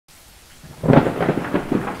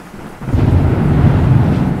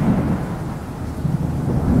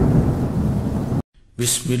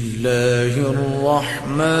بسم الله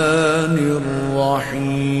الرحمن الرحيم.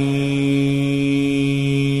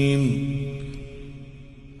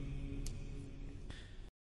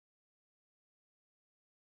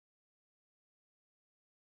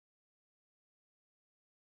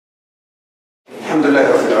 الحمد لله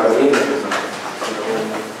رب العالمين،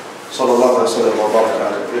 صلى الله عليه وسلم وبارك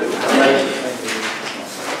على نبينا محمد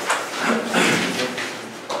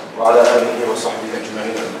وعلى آله وصحبه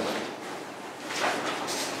أجمعين.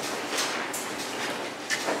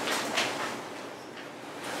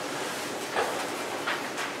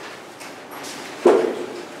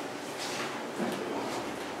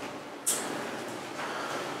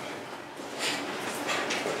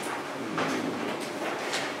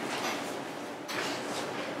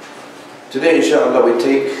 Today, inshallah, we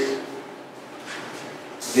take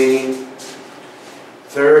the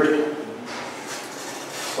third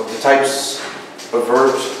of the types of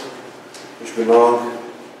verbs which belong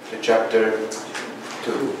to chapter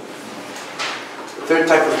 2. The third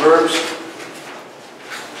type of verbs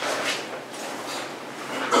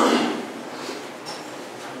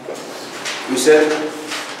we said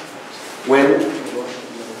when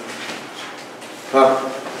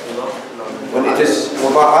it is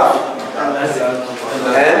muda'af and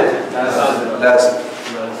lazim.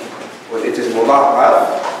 When it is muda'af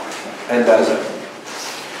and lazim.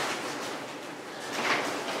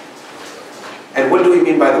 And what do we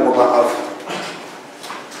mean by the muda'af?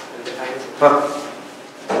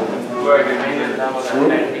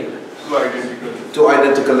 Two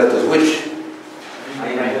identical letters. Which?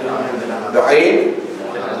 The ayn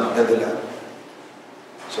and the lam.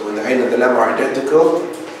 So when the ayn and the lam are identical,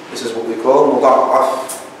 this is what we call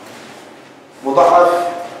muda'af. Muda'af,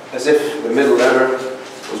 as if the middle letter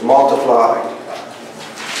was multiplied.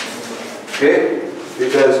 Okay?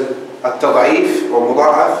 Because at-tad'if or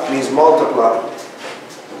muda'af means multiplied.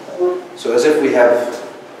 So as if we have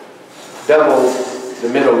double the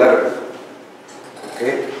middle letter.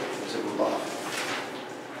 Okay?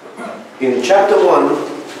 In chapter 1,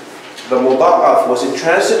 the muda'af, was it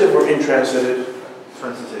transitive or intransitive?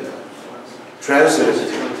 Transitive.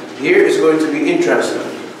 Transitive. Here is going to be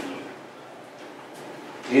intransitive.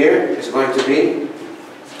 Here is going to be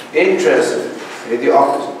intransitive. Here the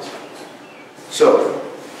opposite. So,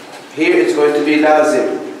 here it's going to be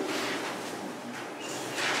lazim.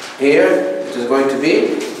 Here it is going to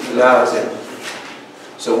be lazim.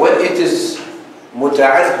 So when it is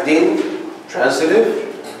muta'addin, transitive,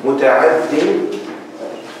 muta'addin,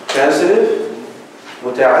 transitive,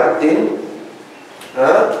 muta'addin,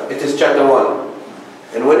 it is chapter 1.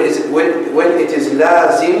 And when it is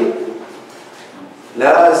lazim,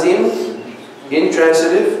 lazim,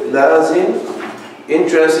 intransitive, lazim,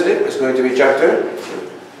 intransitive, is going to be chapter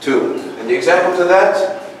 2. And the example to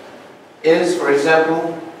that is, for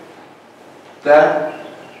example, ta,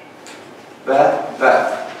 ba,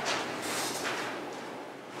 ba.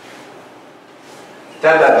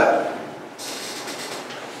 Tababa.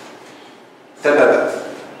 Tababa.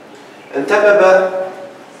 And tababa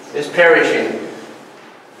is perishing.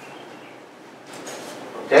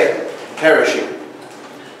 Okay? Perishing.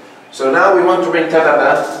 So now we want to bring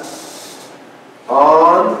tababa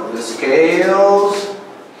on the scales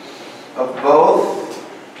of both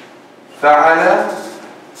fa'ala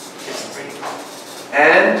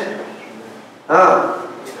and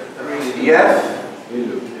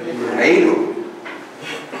yaf'ilu.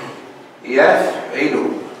 Yaf'ilu.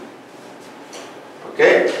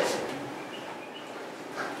 Okay?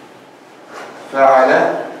 Fa'ala.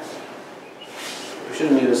 We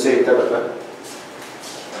shouldn't even say tababa.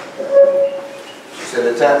 She said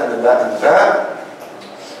the ta and the ba and the fa.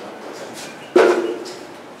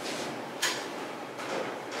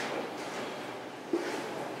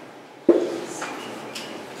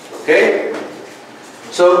 Okay?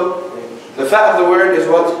 So, the fa of the word is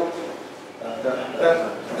what?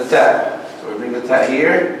 The ta. So we bring the ta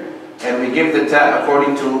here, and we give the ta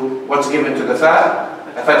according to what's given to the fa,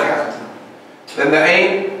 a fatha. Then the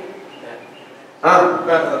ayn,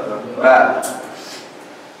 ba.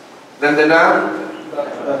 Then the lam,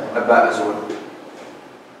 a ba as well.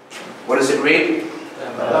 What does it read?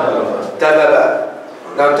 Tababa.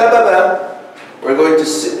 Now tababa, we're going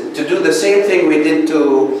to do the same thing we did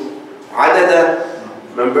to adada.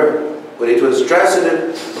 Remember? When it was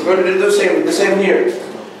transitive, we're going to do the same here.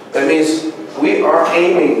 That means we are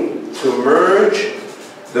aiming to merge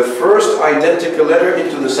the first identical letter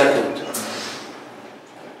into the second.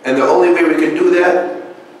 And the only way we can do that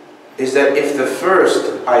is that if the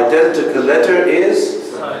first identical letter is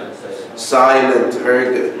silent.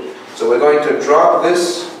 Very good. So we're going to drop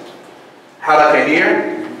this haraka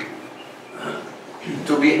here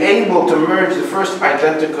to be able to merge the first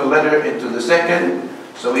identical letter into the second,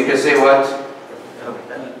 so we can say what?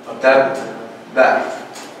 Tabba.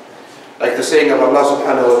 Like the saying of Allah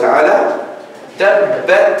subhanahu wa ta'ala,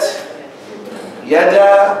 Tabbat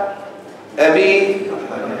yada abi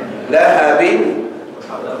lahabin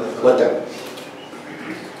wa tab.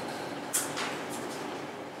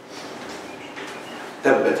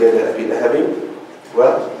 Tabbat yada abi lahabin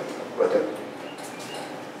wa tab.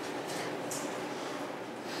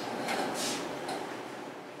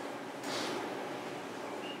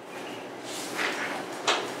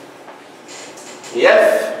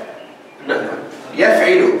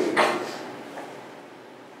 يفعل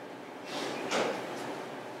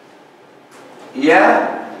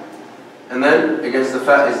ya, and then against the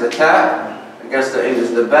fa is the ta, against the ain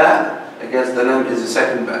is the ba, against the lam is the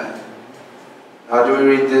second ba. How do we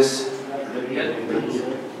read this?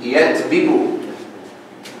 Yatbibu.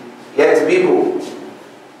 Yatbibu.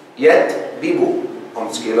 Yatbibu. On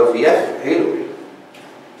the scale of yaf'ilu.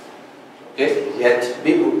 Okay?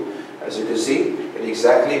 Yatbibu. As you can see, it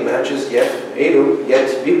exactly matches yaf'ilu,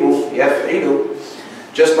 yatbibu, yaf'ilu.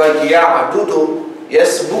 Just like ya'budu,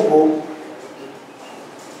 yasbubu.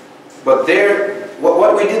 But there,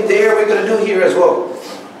 what we did there, we're going to do here as well.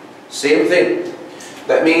 Same thing.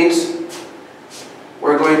 That means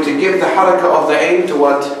we're going to give the harakah of the ain to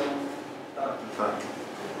what?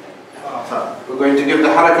 We're going to give the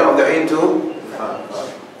harakah of the ain to?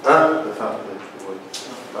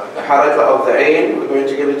 The harakah of the ain, we're going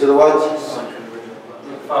to give it to the what?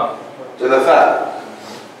 To the fa.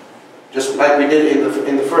 Just like we did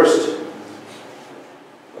in the first.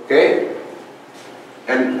 Okay?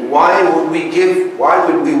 And why would we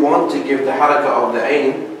want to give the harakah of the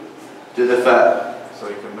ain to the fa? So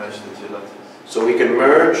you can merge the two letters. So we can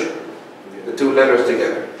merge the two letters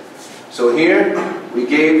together. So here we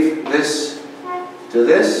gave this to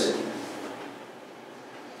this.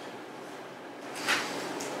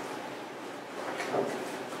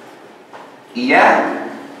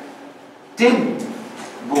 Yatibbu.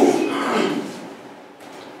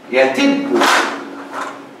 Yatibbu.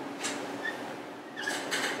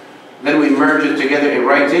 Then we merge it together in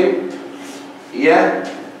writing.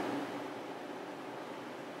 Yatibbu.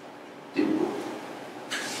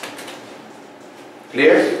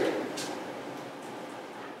 Clear?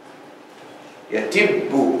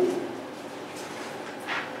 Yatibbu.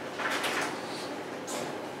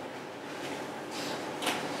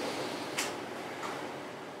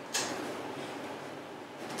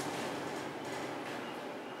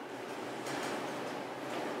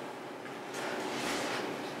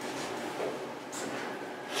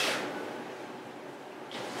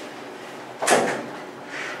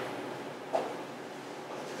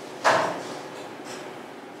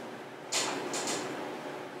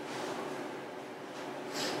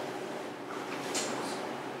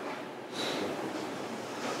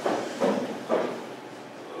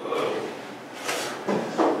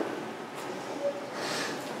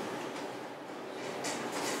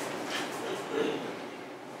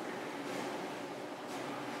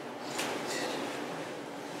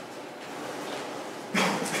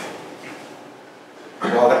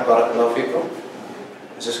 بارك الله فيكم.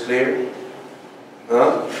 Is this clear?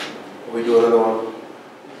 Huh? We do another one.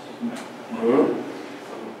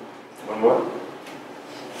 One more.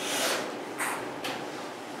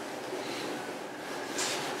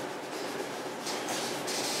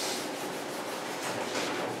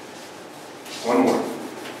 One more.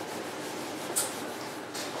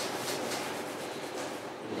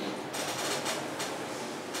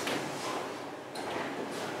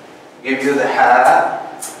 Give you the ha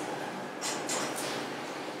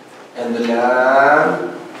and the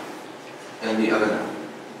lam and the other lam.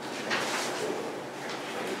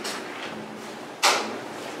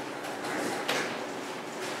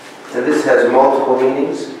 And this has multiple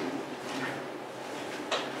meanings.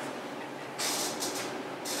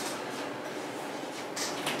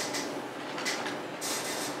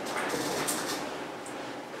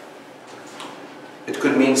 It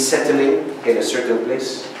could mean settling in a certain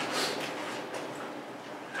place.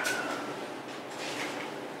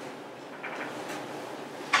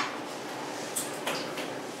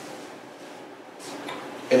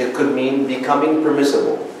 And it could mean becoming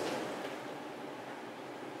permissible.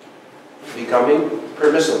 Becoming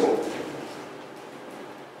permissible.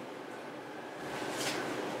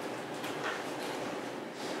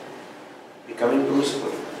 Becoming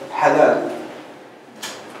permissible. Halal.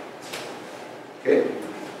 Okay?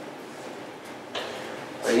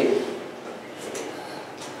 Ready?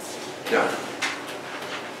 Now,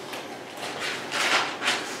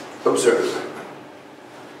 observe.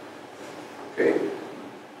 Okay?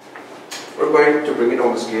 going to bring it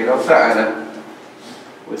on the scale of fa'ala,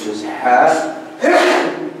 which is ha,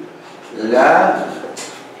 la,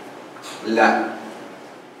 la.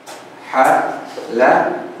 Ha, la,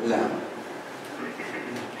 la.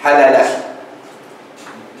 Halala.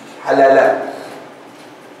 Halala.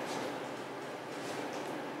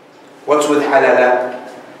 What's with halala?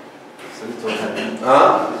 It's a little heavy.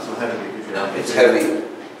 Huh? It's heavy because you have It's heavy.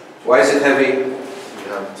 Why is it heavy?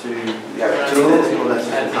 You have two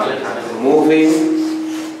moving,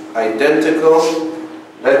 identical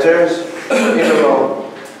letters in a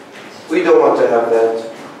row. We don't want to have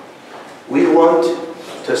that. We want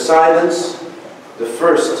to silence the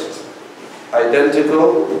first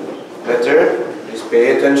identical letter. Please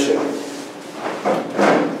pay attention.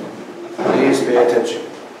 Please pay attention.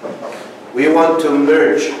 We want to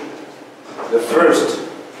merge the first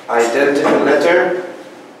identical letter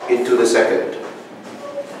into the second.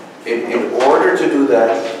 In order to do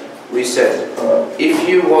that, we said, if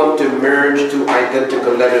you want to merge two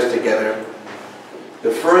identical letters together,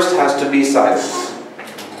 the first has to be silent.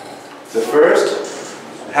 The first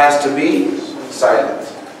has to be silent.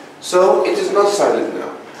 So it is not silent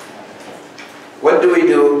now. What do we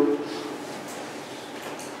do?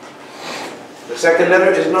 The second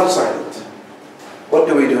letter is not silent. What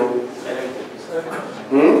do we do?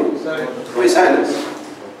 We silence.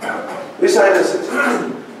 We silence it.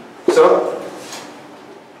 So,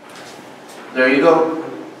 there you go.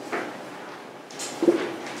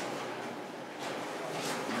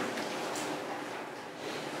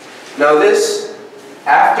 Now this,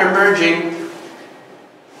 after merging,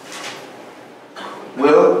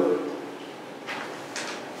 will,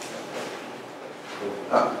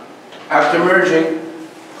 after merging,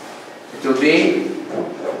 it will be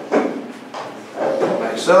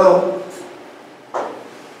like so.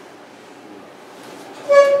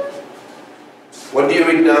 What do you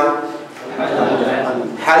read now?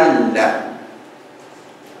 Halla.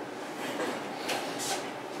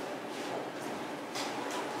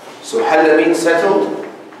 So halla means settled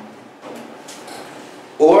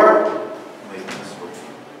or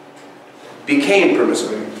became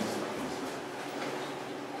permissible.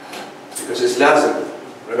 Because it's lazim.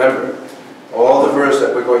 Remember, all the verse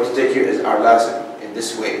that we're going to take here is our lazim in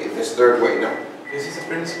this way, in this third way now. This is a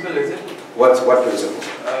principle, is it? What principle?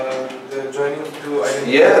 The joining of two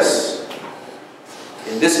identities. Yes.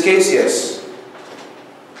 In this case, yes.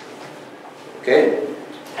 Okay?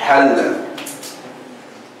 Halla.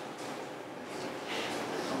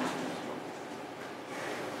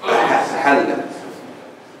 Halla.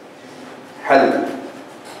 Halla.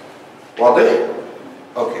 واضح?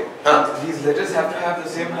 Okay. These letters have to have the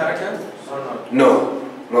same haraka or not? No,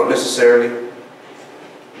 not necessarily.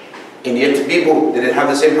 In yatbibu, did it have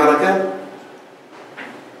the same haraka?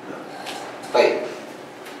 طيب.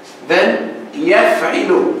 Then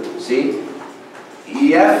يفعل. See?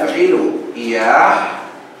 يفعل. يح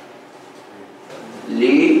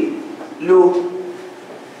لي لو.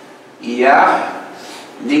 يح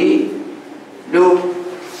لي لو.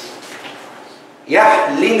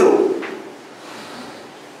 يحلل.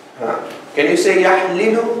 Can you say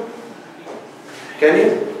يحلل? Can you?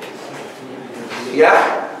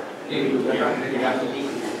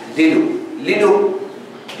 Lilu. Lilu.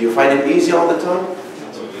 Do you find it easy all the time?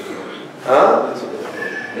 Huh?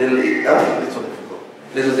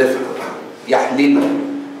 Little difficult. Yahlilu.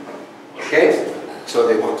 Okay? So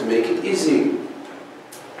they want to make it easy.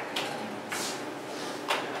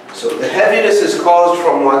 So the heaviness is caused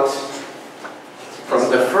from what? From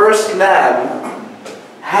the first lam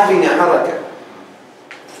having a haraka.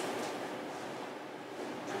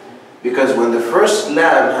 Because when the first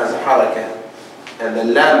lam has a haraka, and the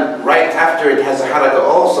lam right after it has a haraka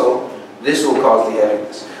also, this will cause the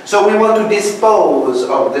heaviness. So we want to dispose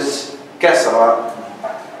of this kasra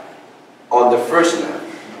on the first lam.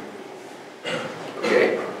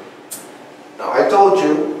 Okay? Now I told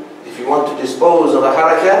you, if you want to dispose of a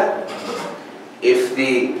haraka, if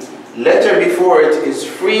the letter before it is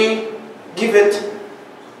free, give it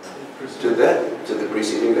to the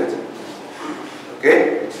preceding letter.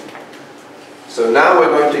 Okay? So now we're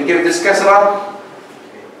going to give this kasra,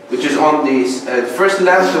 which is on the first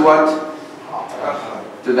lam, to what?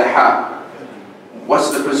 To the ha.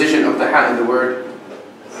 What's the position of the ha in the word?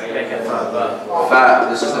 Fa.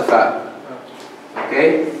 This is the fa.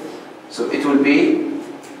 Okay? So it will be,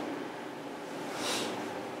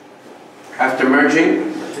 after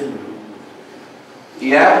merging,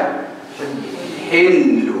 ya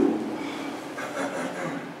hillu.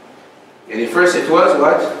 And at first it was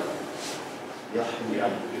what?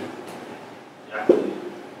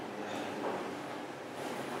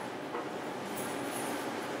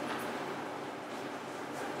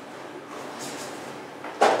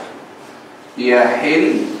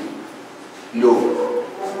 يحل.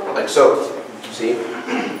 Like so. See?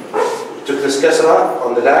 We took this kasra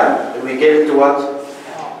on the lam and we gave it to what?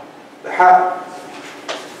 The ha.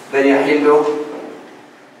 Then يحل.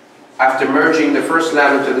 After merging the first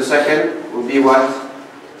lam into the second will be what?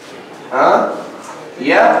 Huh?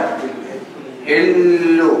 يحل.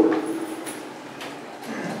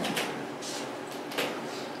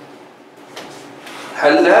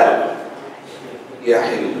 حل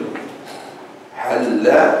يحل. حل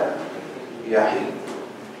يحل.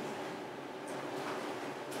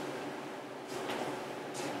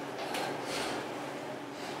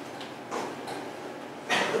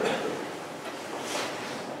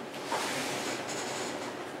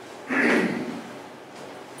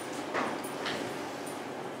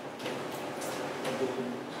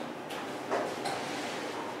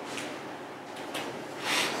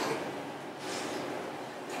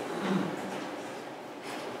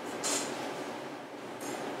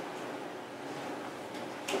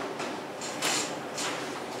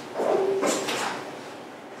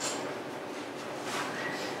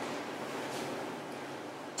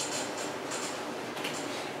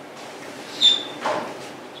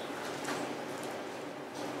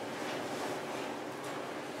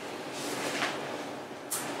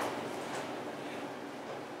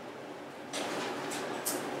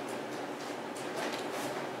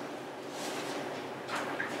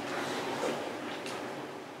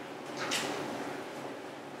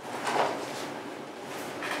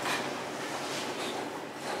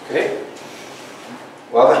 Okay.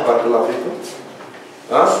 واضح بارك الله فيكم.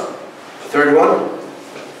 Third one.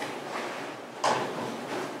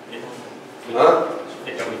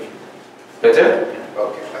 Better?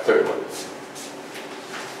 Okay, a third one.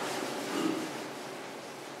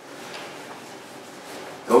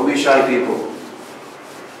 Don't be shy, people.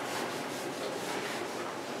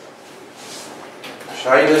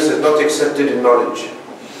 Shyness is not accepted in knowledge.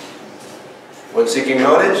 When seeking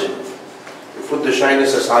knowledge, you put the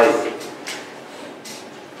shyness aside.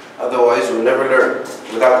 Otherwise, you'll never learn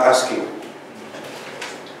without asking.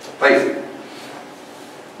 Right.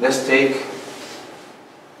 Let's take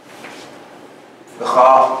the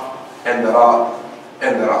kha and the ra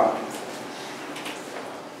and the ra,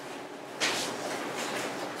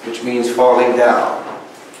 which means falling down.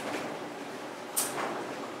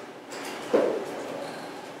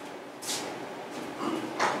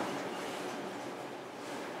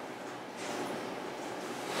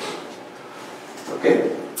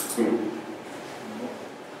 Okay?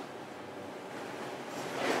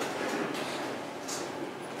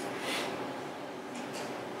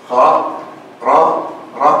 Kha, ra,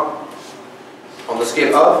 ra. On the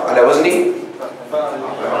scale of, ala wazni,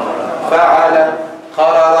 fa'ala,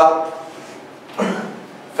 qarara,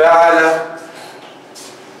 fa'ala.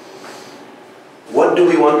 What do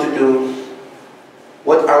we want to do?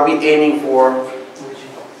 What are we aiming for?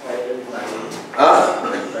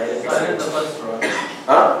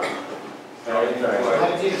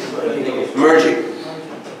 Merging.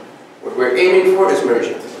 What we're aiming for is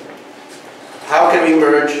merging. How can we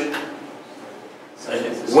merge?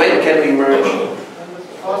 When can we merge?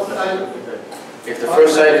 If the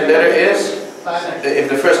first silent letter is? If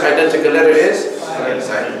the first identical letter is?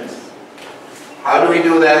 Silent. How do we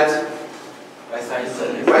do that? By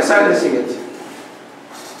silencing it.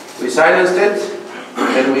 We silenced it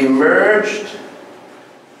and we merged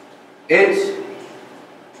it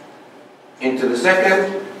into the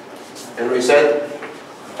second, and we said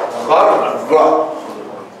kharra,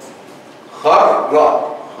 kharra,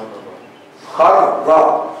 kharra,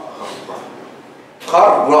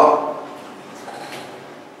 kharra.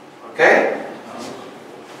 Okay?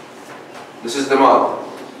 This is the mod.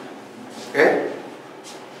 Okay?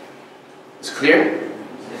 It's clear?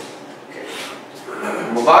 Okay.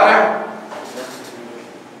 Mudari'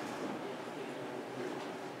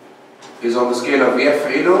 is on the scale of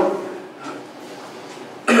yaf'ilu,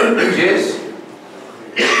 which is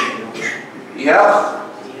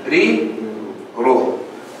yakhriru.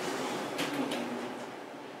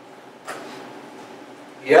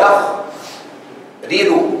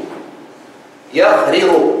 Yakhriru.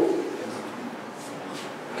 Yakhriru.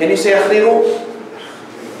 Can you say yakhriru?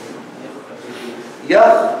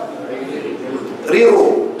 Yakhriru.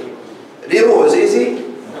 Riru is easy.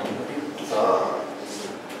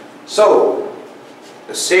 So,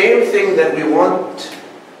 the same thing that we want,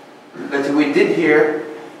 that we did here,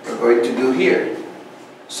 we're going to do here.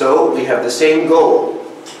 So, we have the same goal,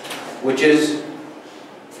 which is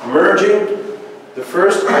merging the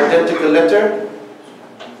first identical letter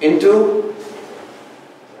into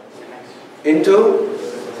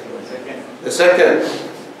the second.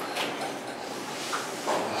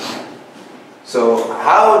 So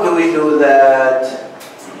how do we do that?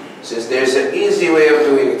 Since there's an easy way of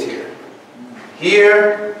doing it here.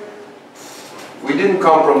 Here, we didn't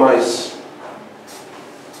compromise.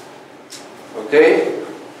 Okay?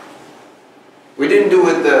 We didn't do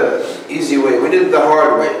it the easy way. We did it the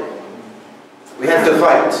hard way. We had to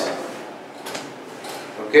fight.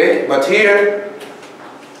 Okay? But here,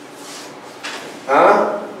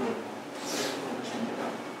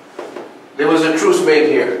 there was a truce made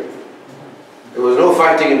here. There was no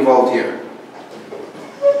fighting involved here.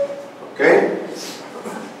 Okay?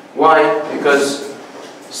 Why? Because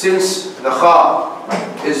since the kha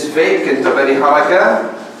is vacant of any haraka,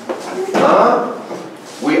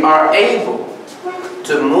 we are able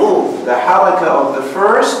to move the haraka of the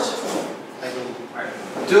first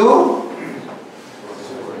to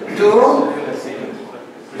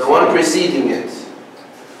the one preceding it.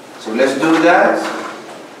 So let's do that.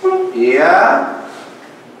 Yeah.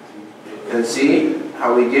 And see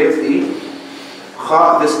how we give the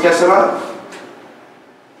kha, this kasra.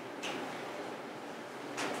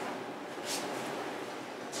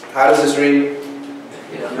 How does this read?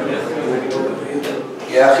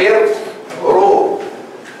 Ya khir, ru.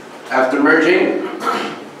 After merging,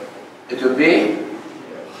 it would be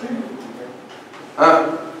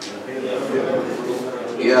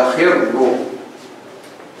Ya khir, ru.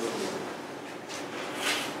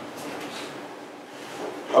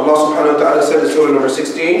 Allah subhanahu wa ta'ala said in surah number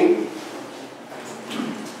 16,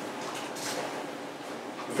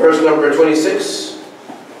 verse number 26,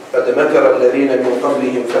 قَدْ مَكَرَ الَّذِينَ مِنْ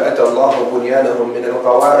قَبْلِهِمْ فَأَتَى اللَّهُ بُنْيَانَهُمْ مِنَ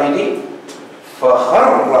الْقَوَاعِدِ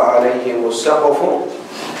فَخَرَّ عَلَيْهِمُ السَّقْفُ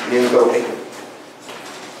مِنْ فَوْقِهِمْ.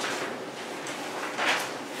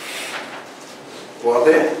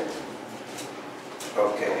 واضح?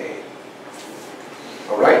 Okay.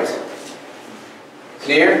 Alright?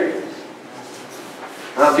 Clear?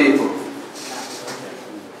 People.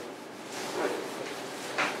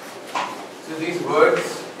 So these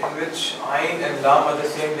words in which ayn and lam are the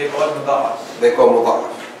same, they call mudha'af. They call mudha'af.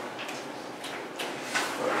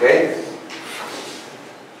 Okay?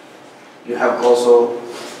 You have also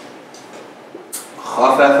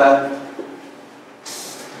khafafa,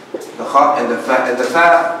 the kha and the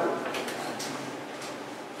fa,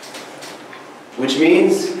 which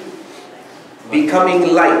means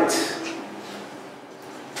becoming light.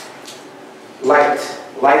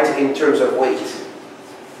 Light in terms of weight.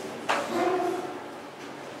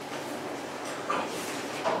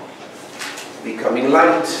 Becoming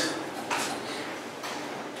light.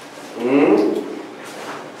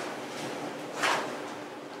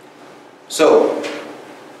 So,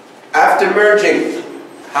 after merging,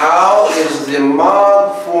 how is the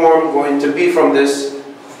mod form going to be from this?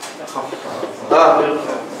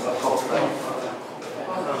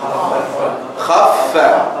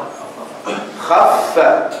 Khaffa.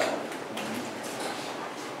 Khaffa.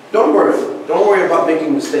 Don't worry about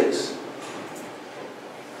making mistakes.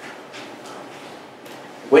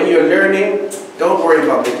 When you're learning, don't worry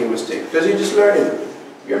about making mistakes, because you're just learning.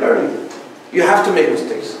 You're learning. You have to make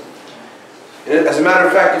mistakes. And as a matter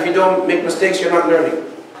of fact, if you don't make mistakes, you're not learning.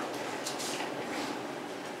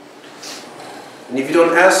 And if you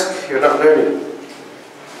don't ask, you're not learning.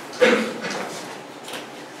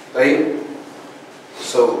 Right?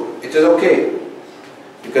 So it is okay,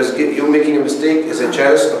 because you making a mistake is a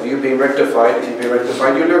chance of you being rectified. If you being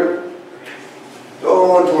rectified, you learn.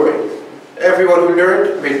 Don't worry. Everyone who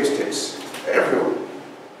learned made mistakes. Everyone.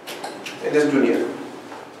 In this dunya.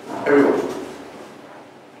 Everyone.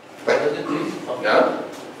 Right? Yeah?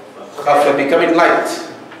 After becoming light.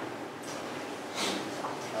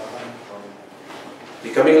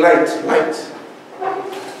 Becoming light. Light.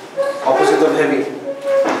 Opposite of heavy.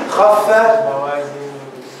 Khaffa.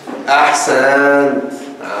 أحسنت.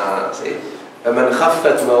 See. فمن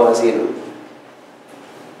خفت موازينه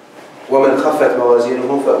ومن خفت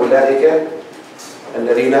موازينه فأولئك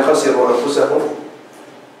الذين خسروا أنفسهم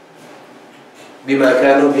بما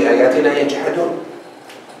كانوا بآياتنا يجحدون.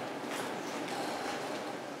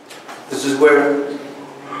 This is where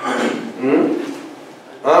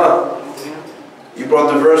you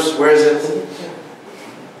brought the verse. Where is it?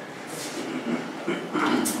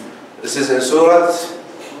 This is in Surah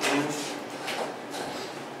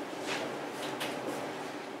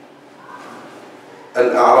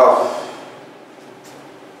Al-A'raf.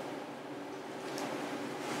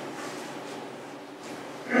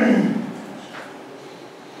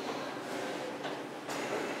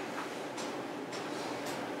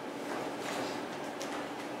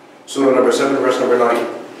 Surah number 7, verse number 9.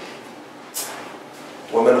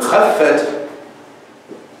 وَمَنْ خَفَّتْ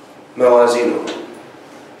مَوَازِينُهُ.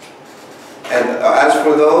 And as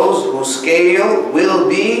for those those whose scale will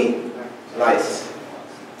be light.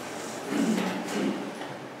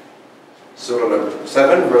 Surah number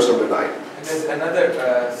 7, verse number 9. And there's another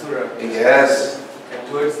surah Yes.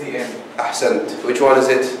 towards the end. Ahsant. Which one is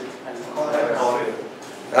it?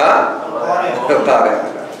 Huh? Al-Qari'ah.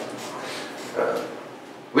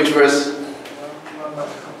 Which verse?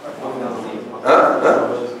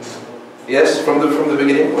 Huh? Yes, from the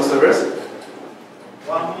beginning. What's the verse?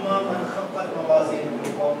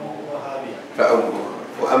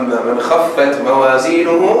 وأما من خفت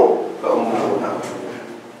موازينه فأمه هاوية.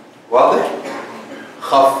 واضح؟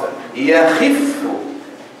 خف يخف.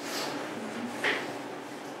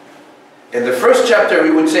 In the first chapter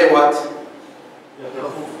we would say what?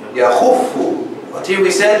 يخف. But here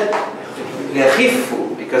we said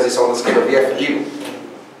يخف because it's on the scale of يفعل.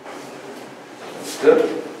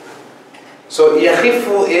 Good? So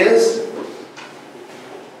يخف is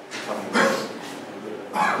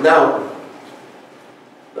now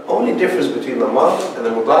the only difference between the mad and the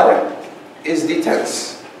mudari' is the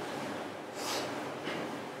tense.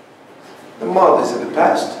 The mad is in the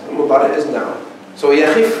past, the mudari' is now. So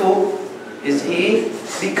يخف is he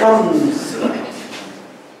becomes light,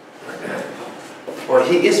 or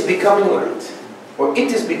he is becoming light, or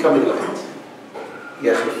it is becoming light.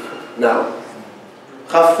 يخف now.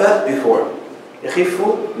 خف before.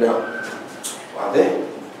 يخف now. واضح؟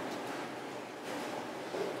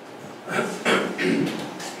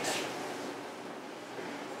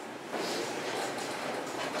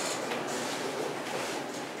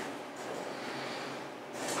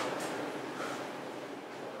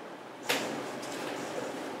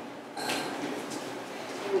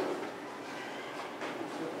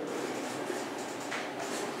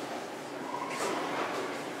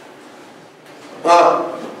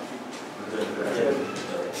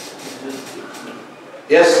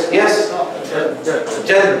 Yes, yes.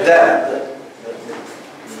 جد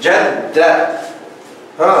جد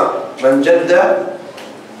من جد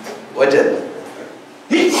وجد.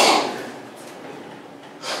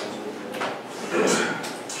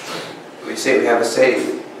 We say, we have a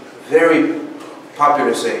saying, very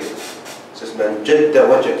popular saying. It says من جد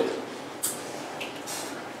وجد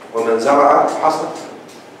ومن زرع حصد.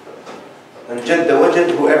 من جد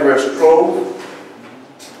وجد, whoever strove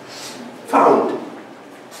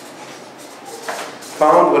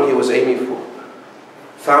found what he was aiming for,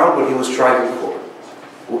 found what he was striving for.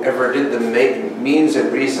 Whoever did the means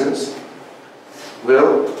and reasons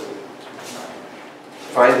will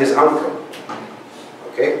find his outcome.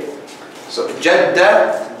 Okay? So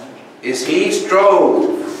jadda is he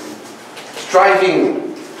strove,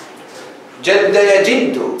 striving. Jadda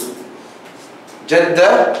yajiddu.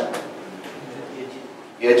 Jadda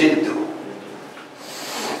yajiddu.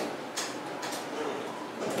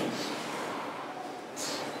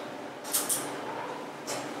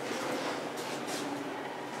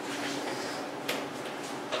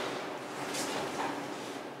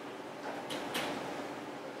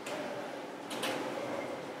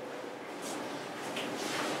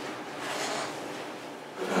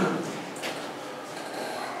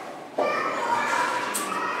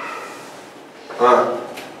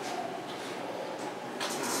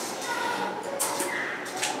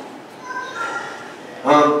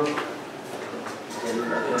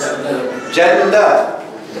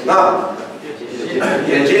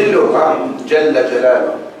 جل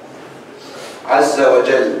جلاله عز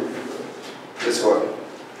وجل. This one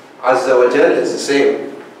عز وجل is the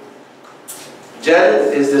same.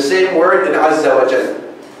 Jal is the same word in عز وجل.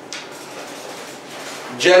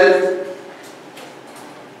 Jal,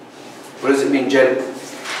 what does it mean, Jal?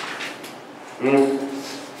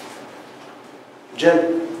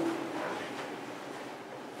 Jal.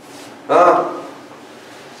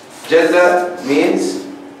 Jalla means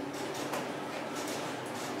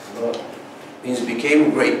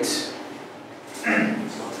became great.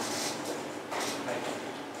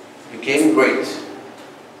 Became great.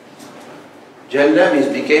 Jalla means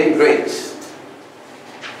became great.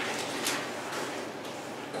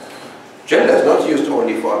 Jalla is not used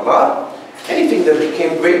only for Allah. Anything that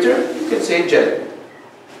became greater, you can say Jalla.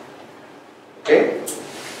 Okay?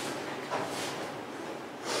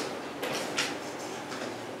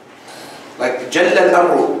 Like Jalla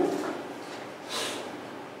al-Amru.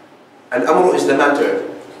 Al-Amru is the matter.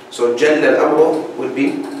 So Jalla al-Amru would be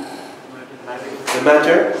the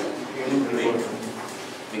matter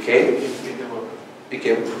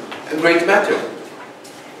became a great matter.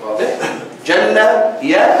 Jalla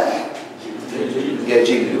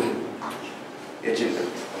yajillu. Yajillu.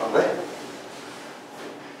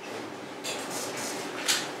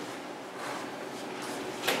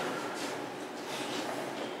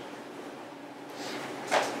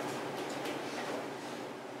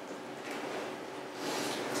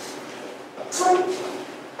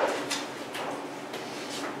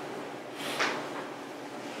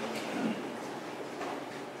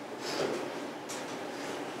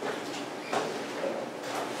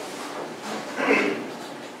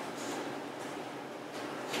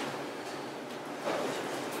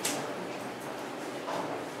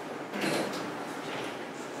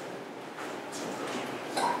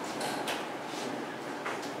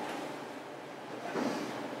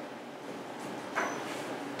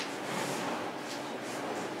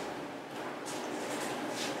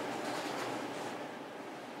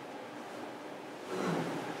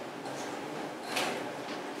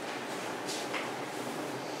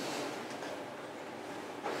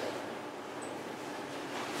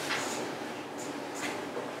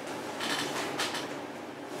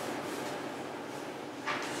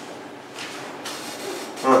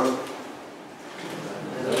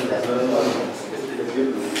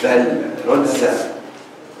 Dhal, not za.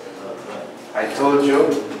 I told you,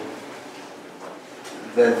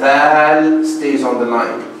 the dhal stays on the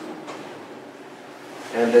line.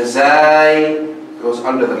 And the zai goes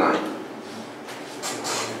under the line.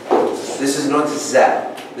 This is not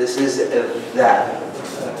za. This is dha.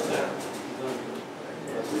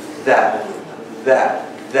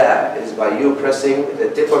 That is by you pressing the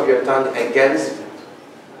tip of your tongue against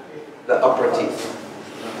the upper teeth.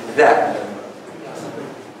 That.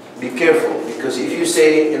 Be careful, because if you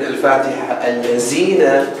say in Al-Fatiha,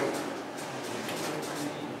 Al-Lazina,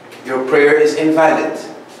 your prayer is invalid.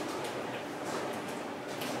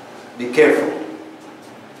 Be careful.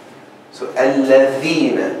 So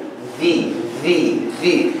Al-Lazina, the.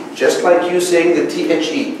 Just like you saying the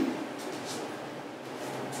THE.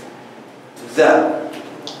 The.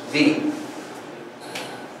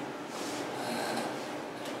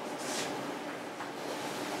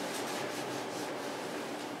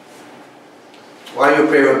 Why your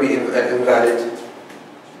prayer will be invalid?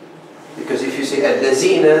 Because if you say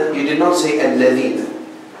Al-Lazina, you did not say Al-Ladina.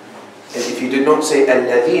 And if you did not say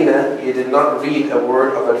Al-Ladina, you did not read a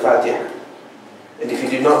word of Al-Fatiha. And if you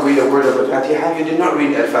did not read a word of Al-Fatiha, you did not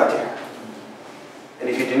read Al-Fatiha. And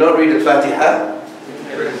if you did not read Al-Fatiha,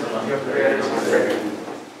 your prayer is invalid.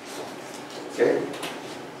 Okay?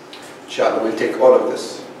 Inshallah, we'll take all of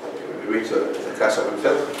this. When we reach the class of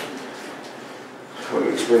Al-Fiqh, when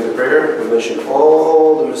we explain the prayer, we'll mention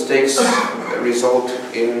all the mistakes that result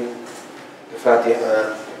in the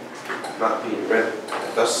Fatiha not being read,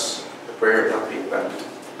 and thus the prayer not being valid.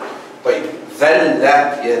 But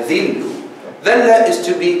dhalla yadhillu. Dhalla is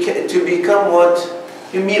to become what?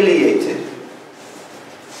 Humiliated.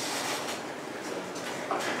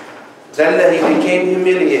 Dhalla, he became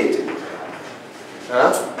humiliated.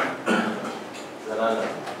 Huh?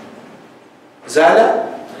 Zala?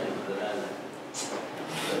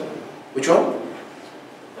 Which one?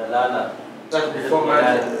 Dalala.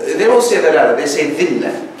 They don't say dalala, they say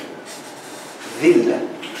dhilla. Dhilla.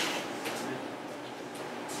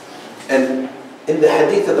 And in the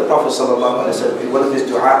hadith of the Prophet ﷺ, in one of his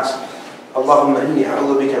du'as, Allahumma inni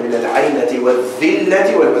a'udhu bika min al-'aynati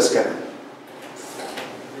wal-dhillati wal-maskana.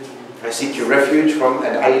 I seek your refuge from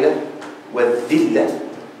al-'ayna wal-dhilla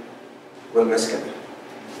wal-maskana.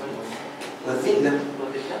 Wal-dhilla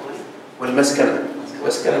wal-maskana.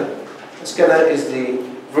 Maskana. Maskana is the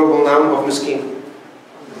verbal noun of miskin.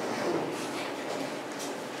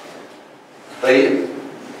 طيب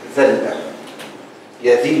ذل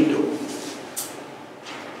يذل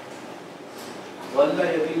ظل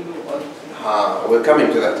يذل. We're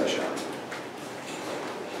coming to that inshallah.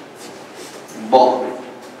 Ba.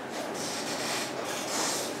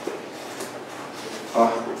 Ba.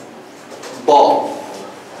 Ba.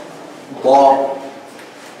 Ba.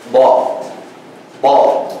 Ba.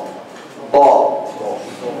 Ba.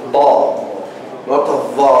 Ba. Not a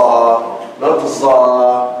va, not a za,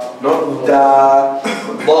 not da.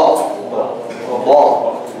 Ba. Ba.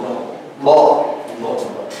 Ba.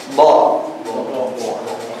 Ba.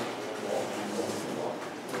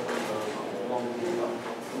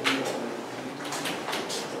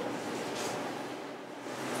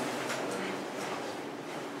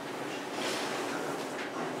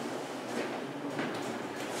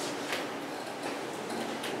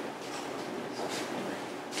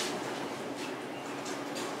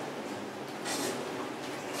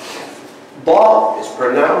 Ba is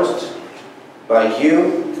pronounced by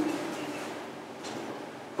you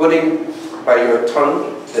putting by your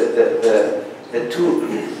tongue, the two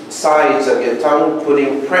sides of your tongue,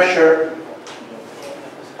 putting pressure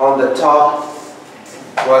on the top.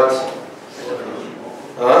 What?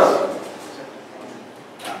 Huh?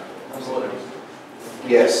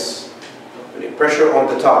 Yes. Putting pressure on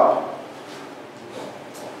the top.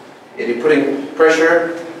 And you're putting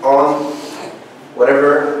pressure on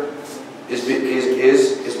whatever is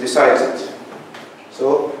besides it.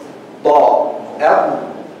 So, ba, ba,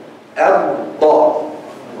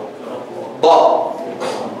 ba.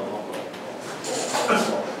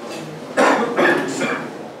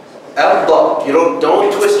 You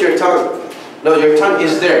don't twist your tongue. No, your tongue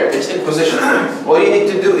is there. It's in position. All you need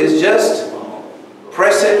to do is just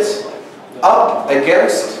press it up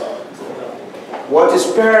against what is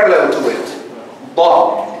parallel to it.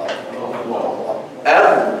 Ba.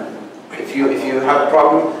 If you have a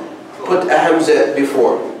problem, put a hamza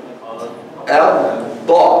before. Ba.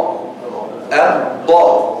 Ba.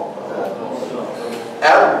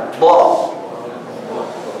 Ba.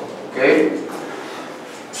 Okay?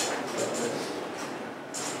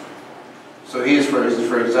 So here's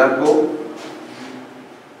for example,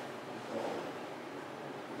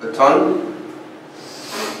 the tongue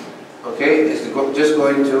Okay, it's just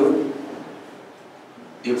going to,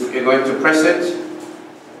 you're going to press it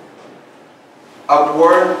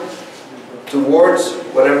upward towards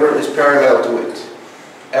whatever is parallel to it.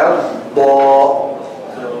 Elbow,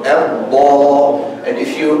 elbow, and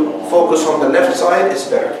if you focus on the left side, it's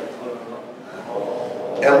better.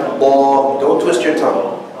 Elbow, don't twist your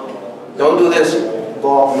tongue. Don't do this.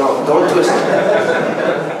 No, don't twist it.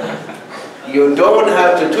 You don't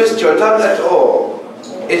have to twist your tongue at all.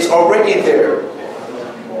 It's already there.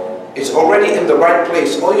 It's already in the right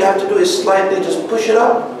place. All you have to do is slightly just push it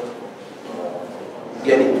up.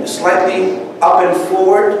 Yeah, slightly up and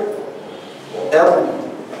forward. Elbow.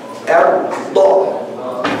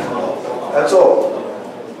 That's all.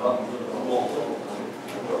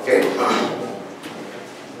 Okay.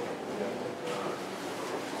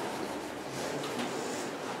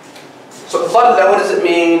 So, dhalla, what does it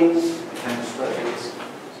mean?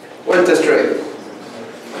 Went astray.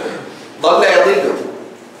 Dhalla yadillu.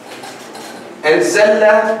 And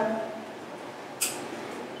zalla.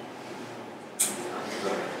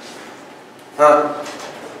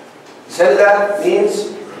 Zalla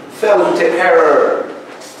means fell into error.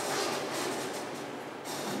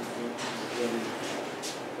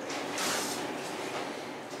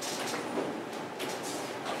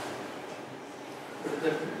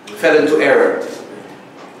 Fell into error.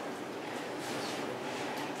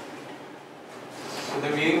 So the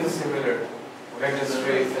meaning is similar. Went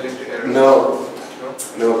astray, fell into error.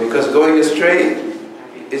 No, because going astray,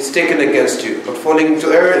 it's taken against you, but falling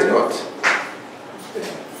into error is not.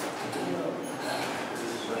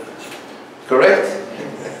 Correct?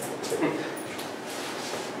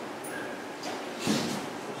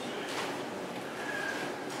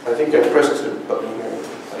 I think I pressed the button here.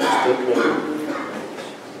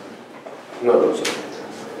 No, it's okay.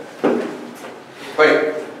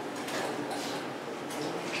 Wait.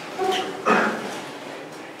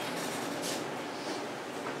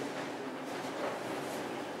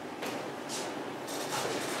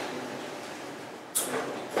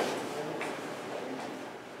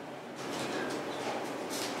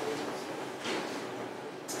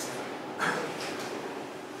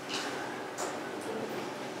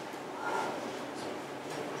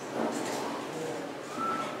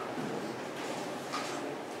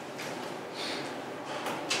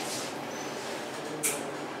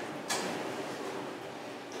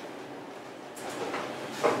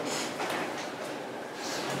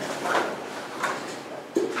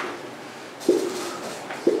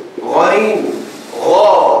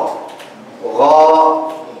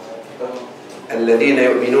 الذين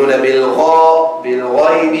يؤمنون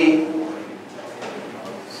بالغيب.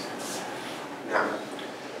 نعم.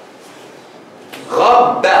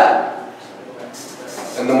 غب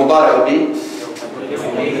and the مضارع will be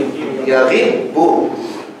يغب.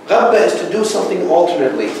 غب is to do something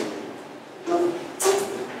alternately.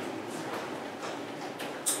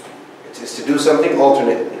 It is to do something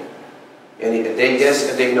alternately. Yani a day yes,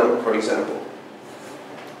 a day no, for example.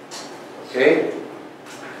 Okay?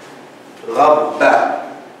 Ghabba.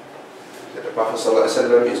 That the Prophet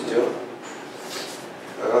ﷺ used to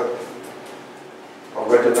or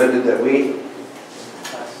recommended that we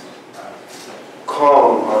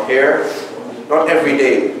comb our hair, not every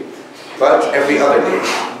day, but every other day.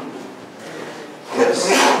 Yes.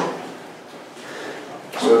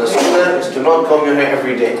 So the sunnah is to not comb your hair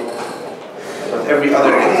every day, but every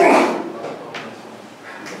other day.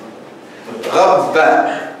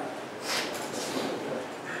 Ghabba.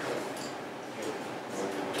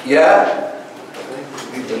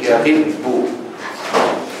 يغب.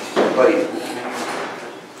 طيب.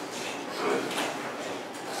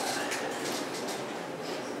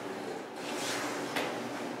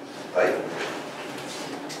 طيب.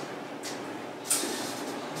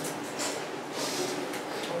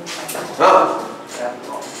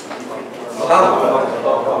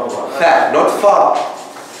 Fa, not fa.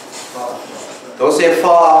 Don't say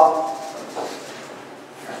fa.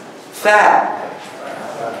 Fa.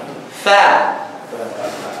 Fa.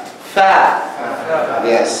 Fa.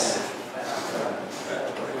 Yes.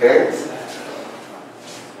 Okay.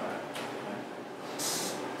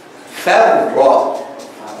 Farra.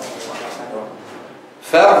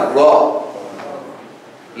 Farra.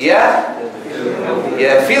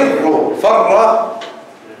 Yafirru. Farra.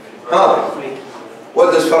 What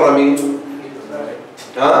does farra mean?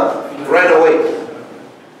 Ran away.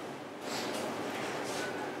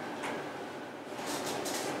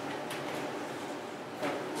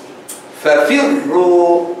 فَفِرُّوا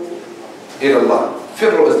إِلَى اللَّهِ.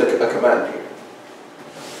 Firru is the command here.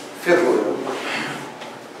 Firru إلى الله.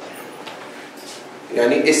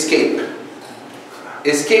 Yani escape.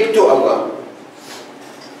 escape to Allah.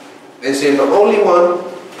 They say the only one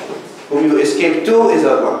whom you escape to is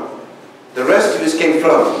Allah. The rest you escape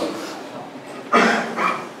from.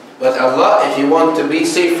 But Allah, if you want to be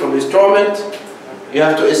safe from His torment, you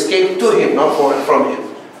have to escape to Him, not from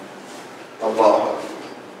Him. Allah.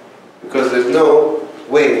 Because there's no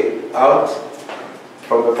way out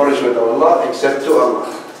from the punishment of Allah except to Allah.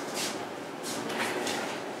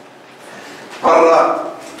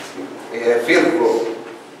 Allah, fearful.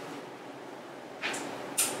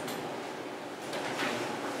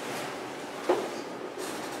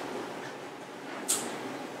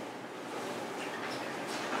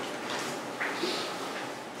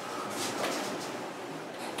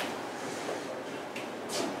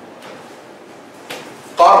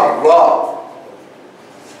 قر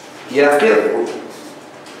يفر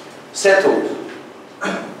settled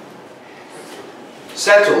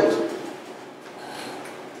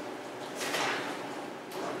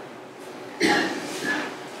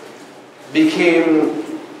became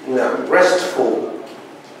restful.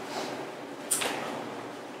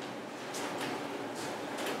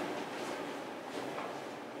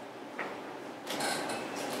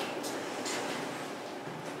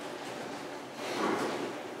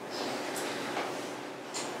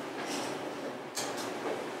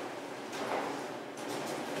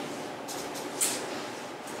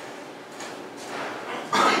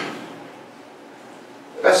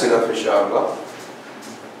 That's enough, inshallah.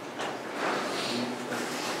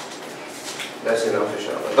 That's enough,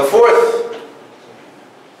 inshallah. The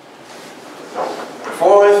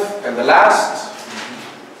fourth and the last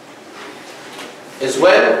is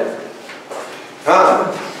when?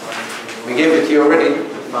 We gave it to you already.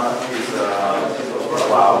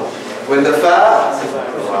 When the fa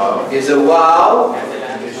is a wow,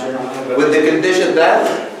 with the condition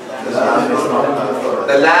that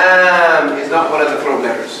the lam is not one of the throat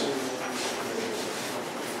letters.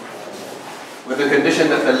 With the condition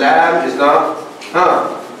that the lam is not,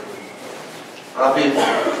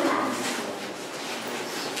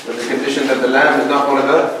 with the condition that the lam is not one of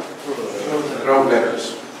the throat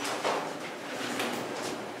letters.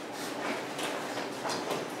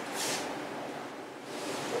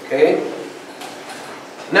 Okay?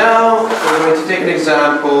 Now we're going to take an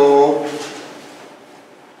example.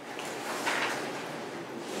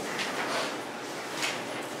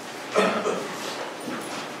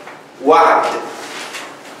 Wa'd.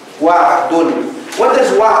 Wa'dun. What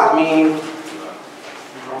does wa'd mean?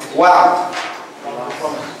 Wa'd.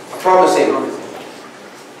 Promising.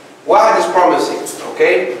 Wa'd is promising.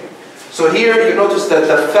 Okay? So here you notice that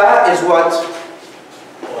the fa is what?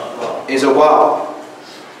 Is a waw.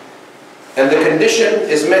 And the condition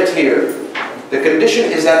is met here. The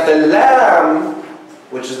condition is that the lam,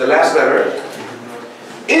 which is the last letter,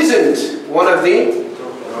 isn't one of the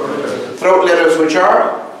throat letters, which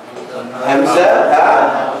are Hamza,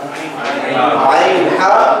 Ha, Ayn,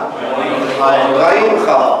 Ha, Ghayn,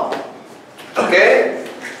 Kha. Okay?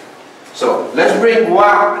 So let's bring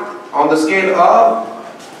wa on the scale of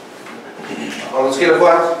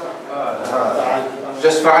what?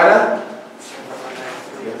 Just fa'ala?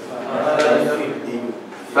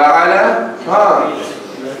 Fa'ala?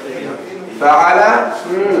 Fa'ala?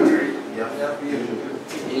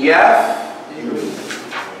 Yaf?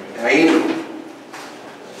 Ayn.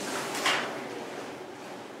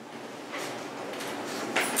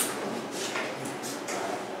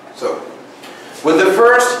 So, with the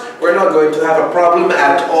first, we're not going to have a problem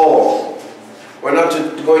at all. We're not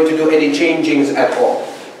going to do any changings at all.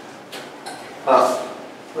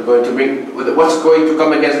 We're going to bring, what's going to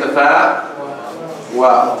come against the fa?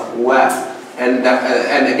 Wa. Wa. And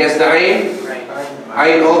against the ayn?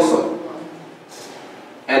 Ayn also.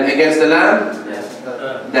 And against the lam?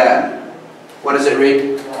 Da. What does it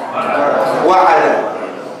read? Wa'ala.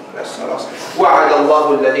 That's the last. وَعَدَ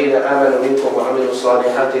اللَّهُ الَّذِينَ آمَنُوا مِنكُمْ وَعَمِلُوا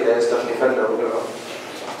الصَّالِحَاتِ لَيَسْتَخْلِفَنَّهُمْ فِي الْأَرْضِ.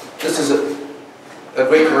 This is a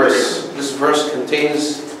great verse. This verse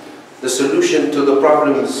contains the solution to the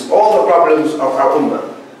problems, all the problems of our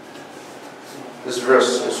ummah. This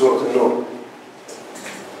verse in Surah An-Nur.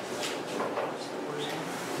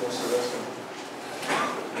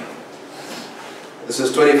 This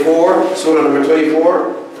is 24, Surah number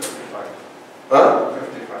 24.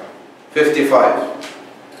 55.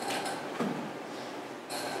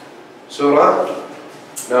 Surah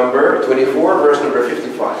number 24, verse number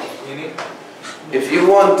 55. If you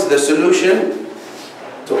want the solution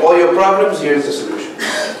to all your problems, here's the solution.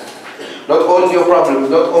 Not all your problems,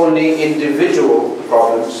 not only individual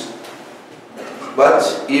problems,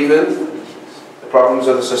 but even the problems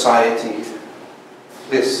of the society.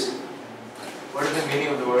 This. What is the meaning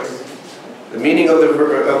of the word? The meaning of the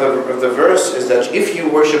verse is that if you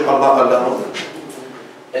worship Allah alone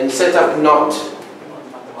and set up not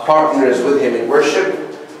partners with Him in worship,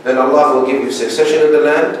 then Allah will give you succession in the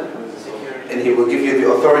land, and He will give you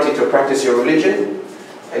the authority to practice your religion,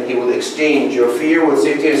 and He will exchange your fear with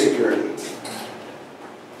safety and security.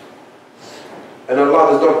 And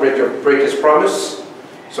Allah does not break His promise.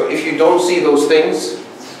 So if you don't see those things,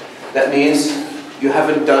 that means you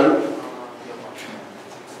haven't done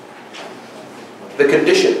the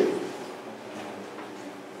condition.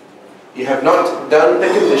 You have not done the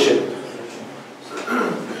condition.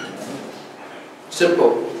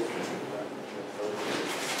 Simple.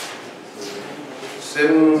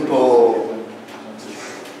 Simple.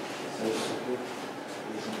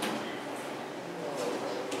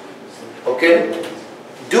 Okay?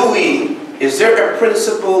 Is there a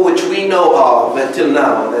principle which we know of until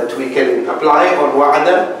now that we can apply on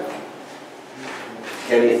wa'ada?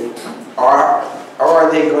 Are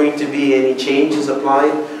there going to be any changes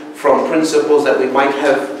applied from principles that we might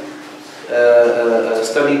have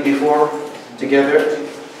studied before together?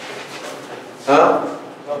 Huh?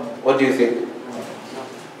 What do you think?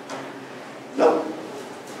 No.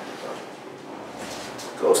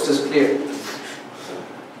 Coast is clear.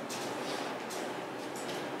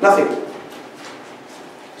 Nothing.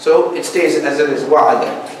 So it stays as it is. Wa'ada.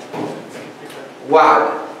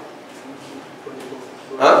 Wa'ada.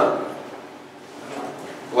 Huh?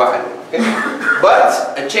 Wa'ada. Okay?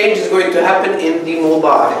 But a change is going to happen in the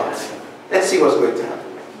mudari'. Let's see what's going to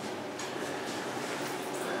happen.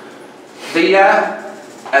 The ya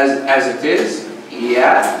as it is,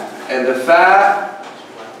 ya, and the fa,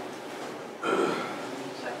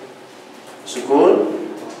 sukoon,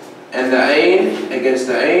 and the ain against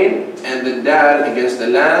the ain, and the dal against the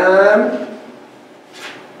lam.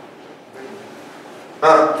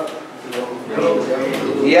 Huh?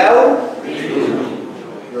 Yaw,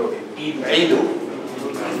 idu.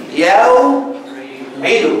 Yaw,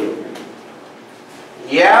 idu.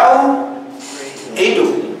 Yaw, idu.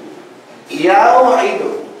 Yaw, idu.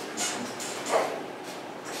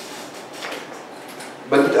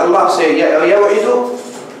 But did Allah say yaw, idu?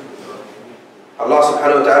 Allah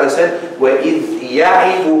subhanahu wa ta'ala said, وَإِذْ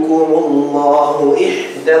يَعِدُكُمُ اللَّهُ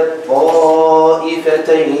إِحْدَى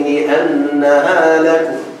الطَّائِفَتَيْنِ أَنَّهَا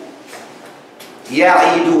لَكُمْ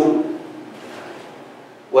يَعِدُ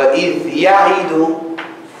وَإِذْ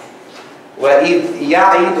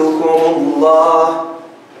يَعِدُكُمُ اللَّهُ.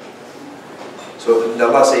 So did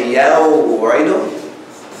Allah say يَعِدُ?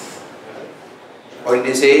 Or did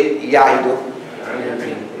He say يَعِدُ?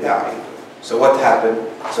 يَعِدُ. So what happened?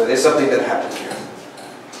 So there's something that happened here.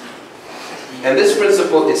 And this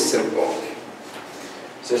principle is simple.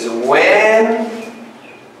 It says when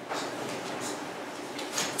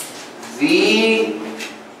the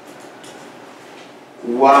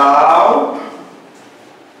waw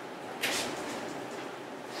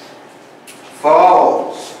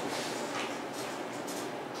falls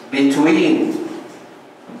between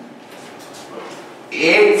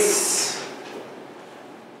its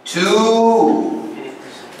two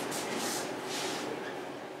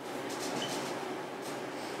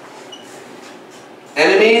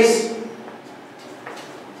enemies,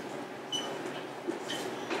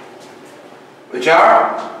 which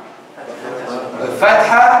are the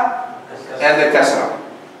fatha and the kasra.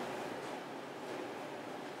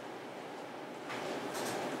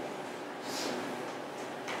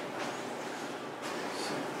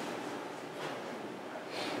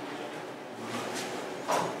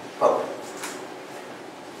 Oh.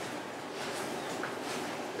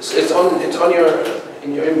 It's on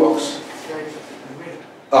in your inbox.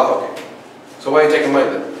 Oh, okay. So why are you taking mine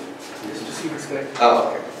then? Just to see if it's correct. Oh,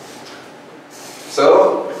 okay.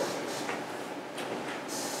 So,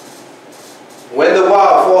 when the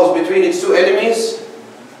waw falls between its two enemies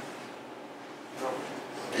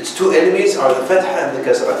are the fatha and the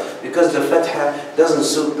kasra. Because the fatha doesn't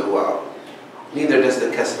suit the waw. Neither does the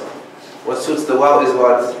kasra. What suits the waw is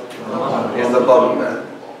what? Is the dhamma.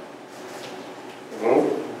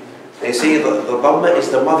 They say the dhamma is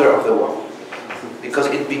the mother of the waw, because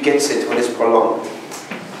it begets it when it's prolonged.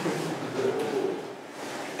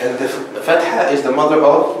 And the fatha is the mother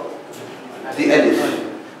of the alif,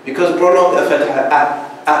 because prolonged a fatha,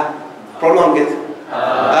 prolong it.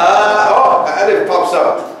 Alif pops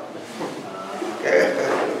out.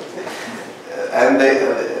 And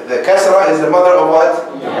the kasra is the mother of what?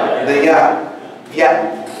 The ya.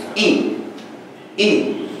 E.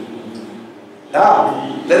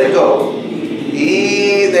 Let it go.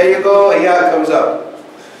 E, there you go, ya comes up.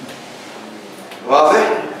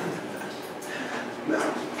 واضح?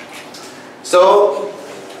 So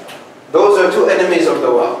Those are two enemies of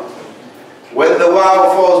the waw. When the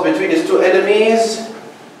waw falls between its two enemies,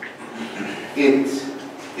 it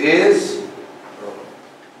is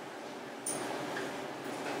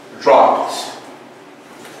dropped.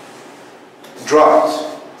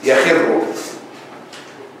 يخر.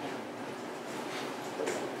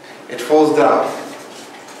 It falls down.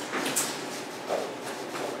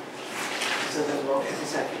 So the waw should be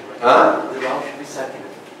second, right? Huh? The waw should be second.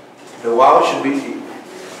 The waw should be.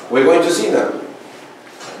 We're going to see now.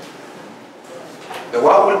 The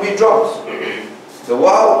waw will be dropped. The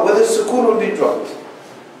waw with the sukoon will be dropped.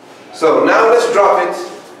 So now let's drop it.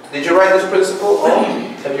 Did you write this principle? Oh,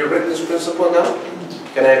 have you written this principle now?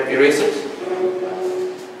 Can I erase it?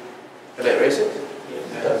 Can I erase it?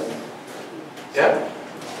 Yeah?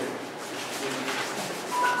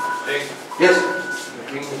 Yes?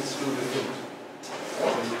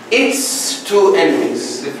 It's two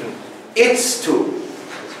enemies. Different. It's two.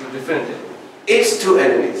 It's different. It's two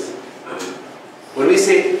enemies. When we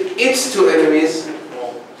say it's two enemies,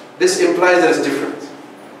 this implies that it's different.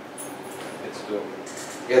 It's two.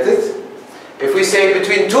 Get it? If we say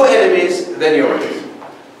between two enemies, then you're right.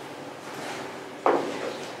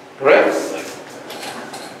 Correct?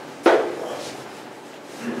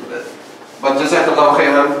 But Jazakallahu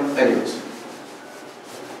khairan anyways.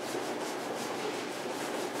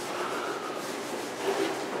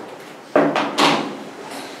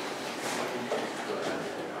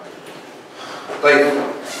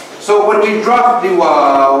 So when we drop the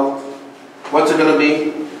waw, what's it going to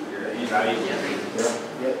be?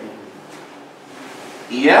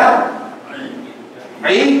 Yeah.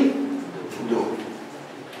 Do.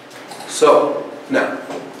 So now.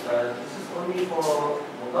 This is only for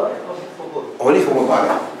mudari or for both? Only for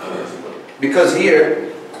mudari. Because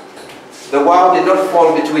here, the waw did not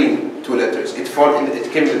fall between two letters. It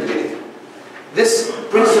came in the beginning. This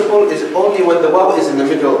principle is only when the waw is in the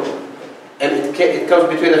middle, and it comes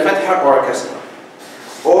between a fatha or a kasra,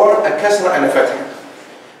 or a kasra and a fatha.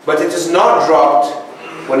 But it is not dropped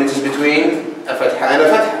when it is between a fatha and a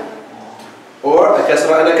fatha, or a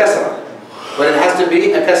kasra and a kasra. When it has to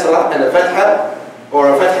be a kasra and a fatha, or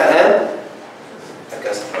a fatha and a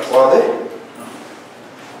kasra. واضح?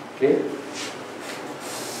 Okay.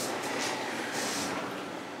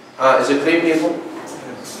 Is it clear, people?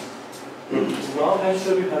 Waw has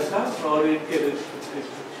to be harka, or it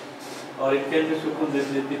can be sukun.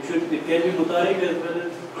 It can be mutarik as well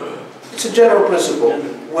as. It's a general principle.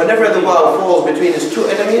 Whenever the waw falls between its two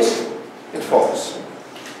enemies, it falls.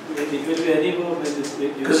 It will be any more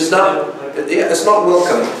Because it's not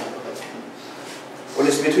welcome. When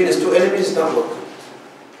it's between its two enemies, it's not welcome.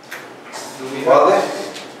 Do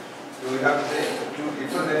we have to say two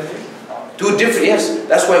different enemies? Two different, yes.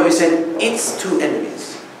 That's why we said it's two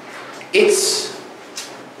enemies. It's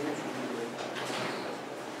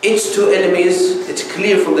two enemies. It's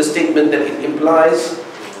clear from the statement that it implies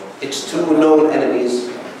it's two known enemies,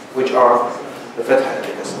 which are the fatha and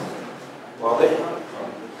the kasra. واضح?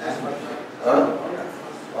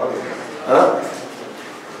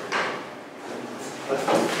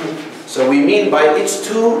 So we mean by its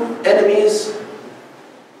two enemies,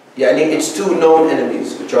 يعني it's two known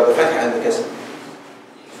enemies, which are the fatha and the kasra.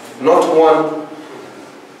 Not one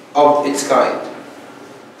of its kind.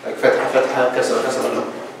 Like fatha, fatha, kasra, kasra, no.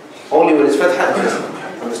 Only when it's fatha and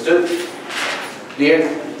kasra. Understood? Clear?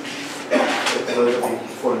 It will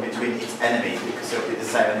fall in between its enemies because it will be the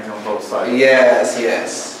same enemy on both sides. Yes,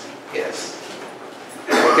 yes, yes.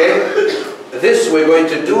 Okay? This we're going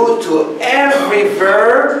to do to every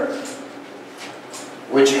verb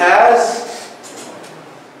which has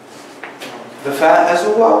the fa as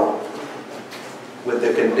a waw, with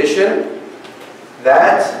the condition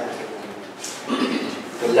that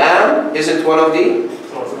the lam isn't one of the.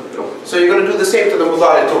 So you're going to do the same to the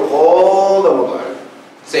mudari, to all the mudari.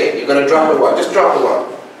 Same, you're going to drop the waw, just drop the waw.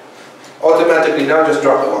 Automatically now just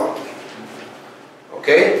drop the waw.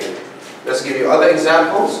 Okay? Let's give you other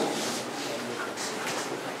examples.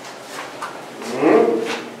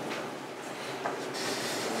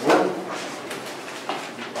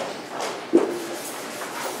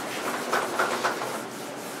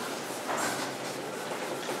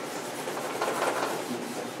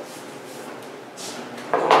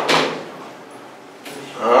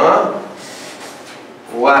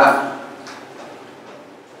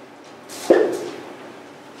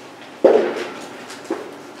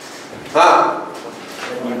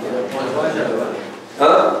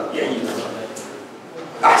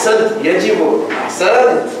 أحسنت يجب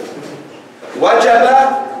أحسنت وجب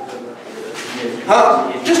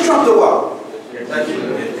just drop the waw.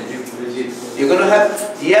 You're going to have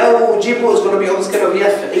يوجب is going to be on the scale of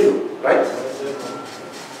يفعل, right?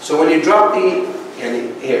 So when you drop the,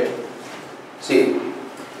 here, see,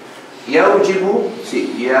 يوجب, see,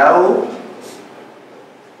 يوجب,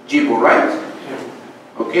 right?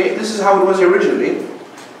 Okay, this is how it was originally.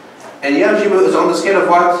 And يوجب is on the scale of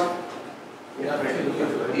what?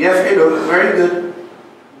 يفعل, very good.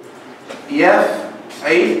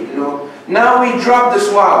 يفعل. Now we drop this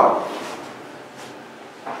waw.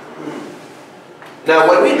 Now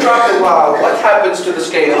when we drop the waw, what happens to the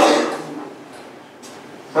scale?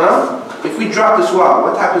 Huh? If we drop this waw,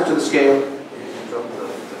 what happens to the scale?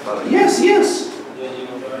 Yes, yes.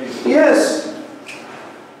 Yes.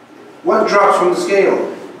 What drops from the scale?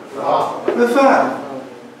 The fa.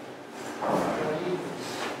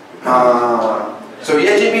 So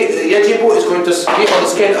yajibu is going to be on the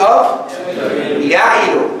scale of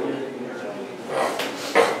ya'ilu.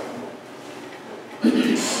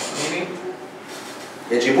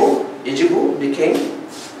 Yajibu became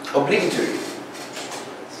obligatory.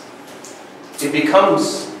 It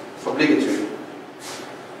becomes obligatory.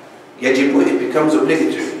 Yajibu, it becomes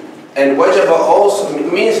obligatory. And wajaba also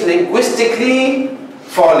means linguistically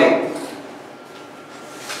falling.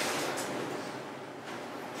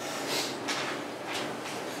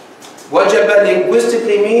 Wajaba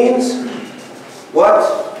linguistically means what?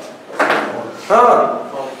 Falling.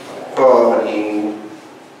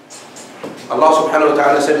 Allah subhanahu wa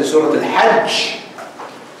ta'ala said in Surah Al-Hajj,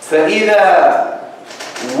 فَإِذَا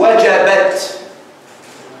وَجَبَتْ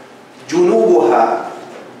جُنُوبُهَا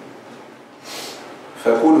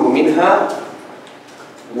فَكُلُوا مِنْهَا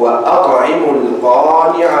وَأَطْعِمُوا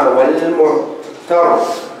الْقَانِعَ وَالْمُعْتَرَّ.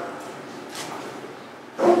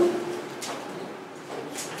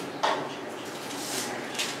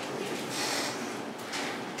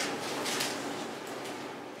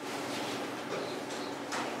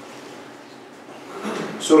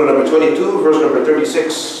 Surah number 22, verse number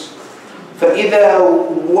 36. فَإِذَا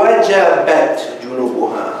وَجَبَتْ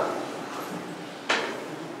جُنُوبُهَا.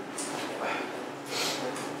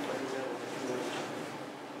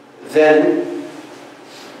 Then,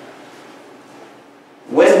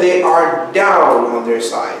 when they are down on their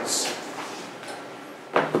sides,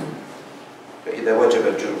 فَإِذَا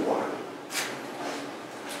وَجَبَتْ جُنُوبُهَا.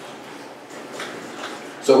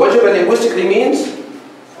 So wajaba linguistically means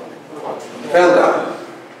fell down.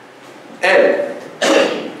 And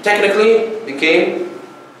technically became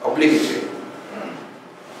obligatory.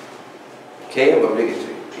 Became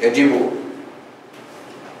obligatory. Yajibu.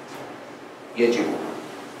 Yajibu.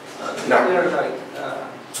 Now.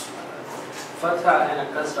 Fatha and a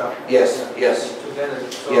kasra. Yes, yes. Together.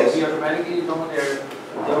 So yes. we automatically know there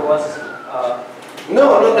was.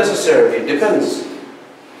 No, not necessarily. It depends.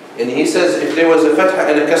 And he says if there was a fatha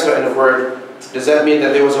and a kasra in a word, does that mean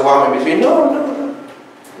that there was a waw in between? No.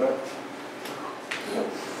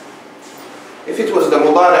 If it was the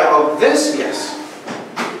mudari' of this, yes.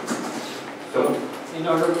 So, in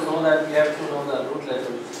order to know that, we have to know the root letters.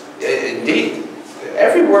 Indeed.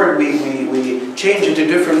 Every word we change into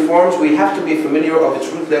different forms, we have to be familiar of its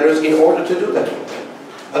root letters in order to do that.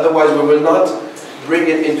 Otherwise, we will not bring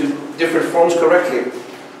it into different forms correctly.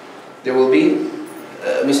 There will be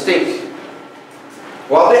a mistake.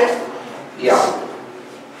 واضح؟ Yeah.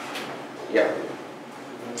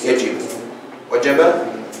 يجب. وجب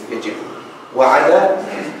يجب. وعد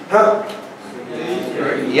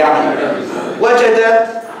يعني. وجد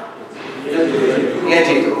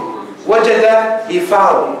يجد. وجد, he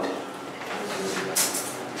found.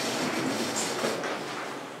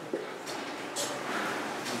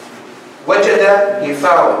 وجد, he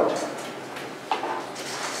found.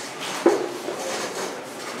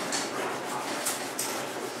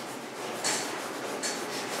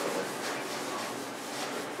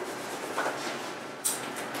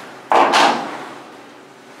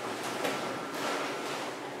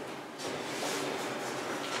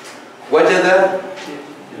 وجد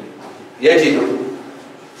يجد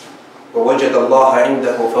ووجد الله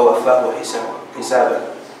عنده فوفاه حسابا.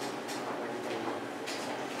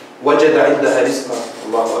 وجد عندها رزقا.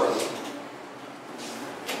 الله أكبر.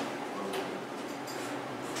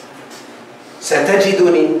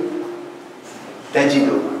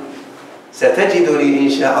 ستجدني إن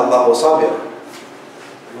شاء الله صابرا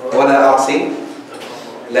ولا أعصي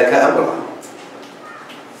لك أمرا.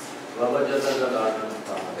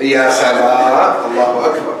 يا سلام. الله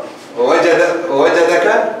أكبر. ووجدك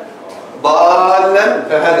ضالا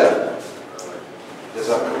فهدى.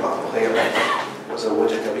 جزاك الله خيرا.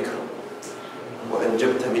 وزوجك بكرا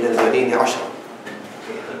وأنجبت من البنين 10.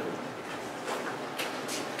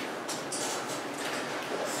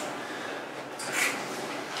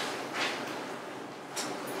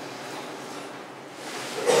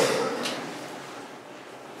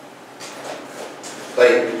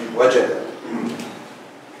 طيب وجد.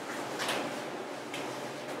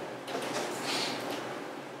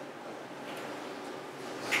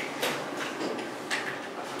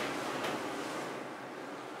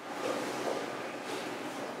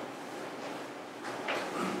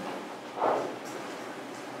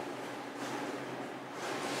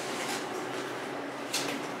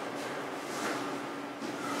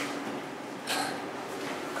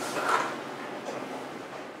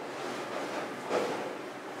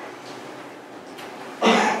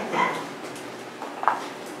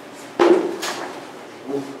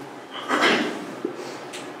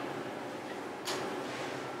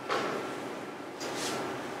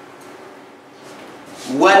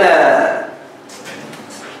 ولا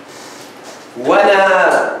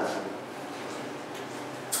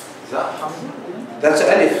Is that Hamza? that's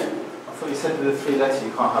alif. I thought you said with the three letters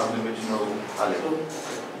you can't have an original alif.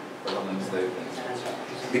 But I'm mistaken.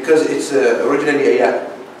 Because it's originally a ya.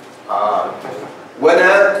 Ah, okay.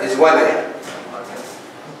 Wana is wala ya. Okay.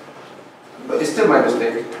 But it's still my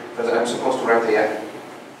mistake because I'm supposed to write the ya.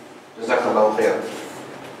 Jazakallahu khair.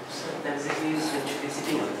 So basically it should be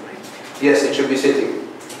sitting on it, right? Yes, it should be sitting.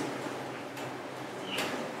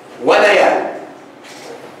 Wana ya.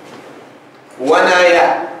 Wana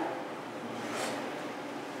ya.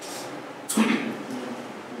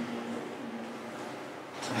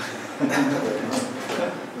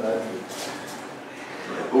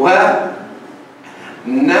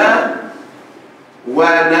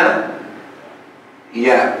 Wana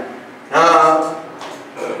ya.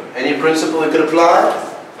 Any principle we could apply?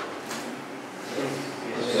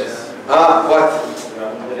 Yes. What?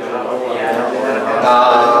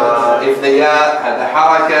 If the ya had a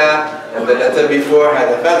haraka and the letter before had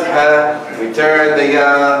a fatha, we turn the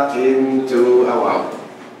ya into a waw.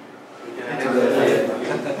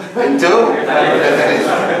 Into?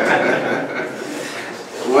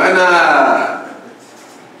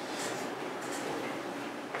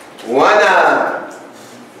 Wana.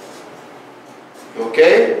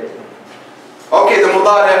 Okay? Okay, the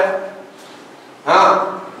mudari'.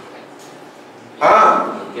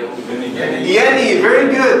 Yani, very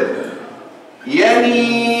good.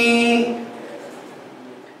 Yani.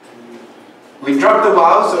 We dropped the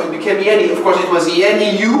waw, so it became yani. Of course, it was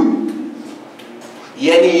yani you.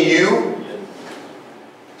 Yani you.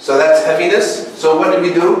 So that's heaviness. So what did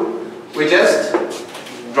we do? We just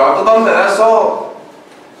dropped the dhamma, that's all.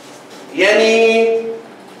 Yani.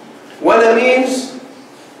 Wana means,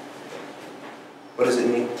 what does it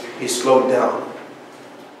mean? He slowed down.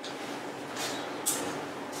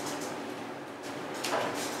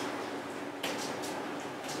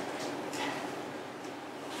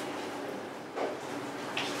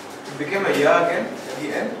 It became a ya again at the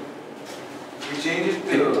end. We changed it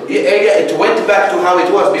to. Yeah, it went back to how it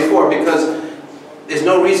was before because there's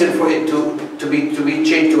no reason for it to be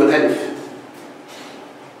changed to an alif.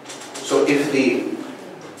 So if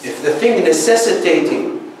the thing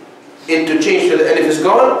necessitating it to change to the alif is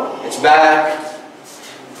gone, it's back.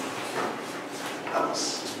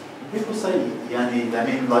 People say yani, they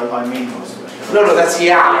mean like I mean or something. No, that's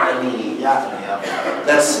ya'ni. Yeah.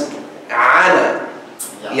 That's ana.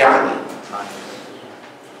 Ya'ni.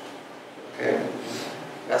 Okay.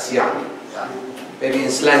 That's ya'ni. Maybe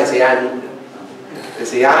in slang it's ya'ni.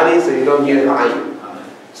 It's ya'ni, so you don't hear the ayn.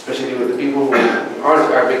 Especially with the people who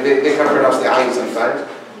aren't Arabic, they can't pronounce the ayn sometimes.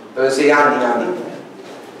 But they say ya'ni.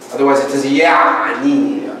 Otherwise it is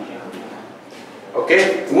ya'ni.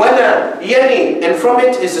 Okay? Wana, yani, and from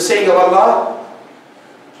it is the saying of Allah.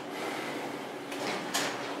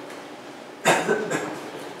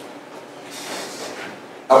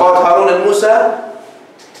 About Harun and Musa.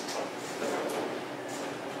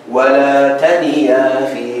 وَلَا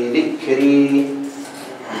تَنِيَا فِي ذِكْرِي.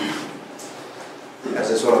 That's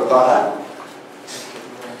in Surah Taha.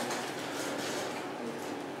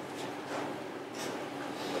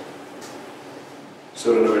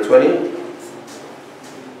 Surah number 20.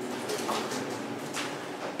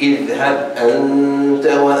 اذهب أنت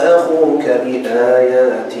وأخوك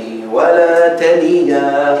بآياتي ولا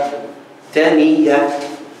تنيا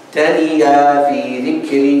في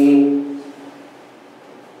ذكري.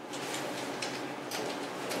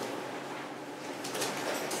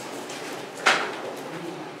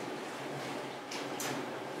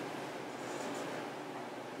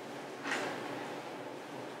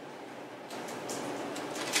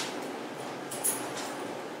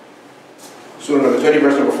 Surah number 20,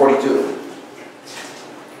 verse number 42.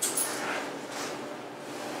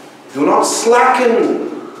 Do not slacken.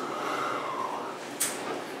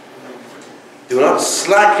 Do not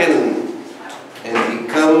slacken and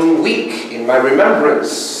become weak in my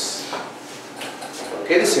remembrance.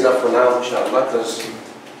 Okay, this is enough for now, inshallah, because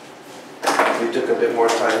we took a bit more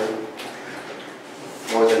time,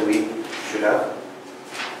 more than we should have.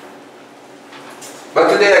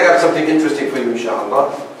 But today I got something interesting for you,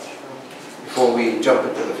 inshallah, before we jump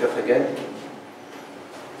into the fiqh again.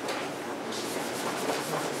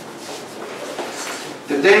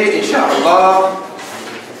 Today, inshallah,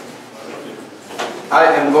 I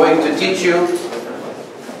am going to teach you,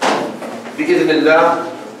 bi-idhnillah,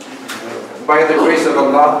 by the grace of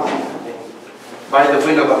Allah, by the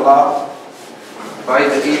will of Allah, by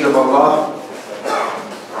the deed of Allah,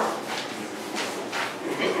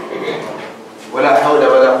 وَلَا حَوْلَ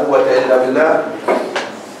وَلَا قُوَّةَ إِلَّا بِاللَّهِ.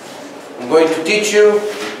 I'm going to teach you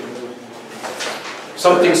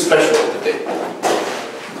something special today.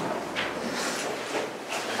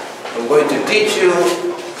 I'm going to teach you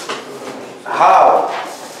how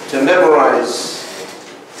to memorize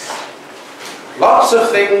lots of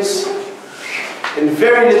things in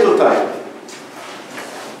very little time,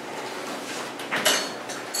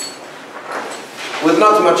 with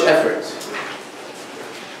not much effort.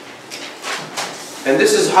 And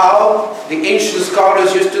this is how the ancient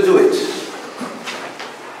scholars used to do it.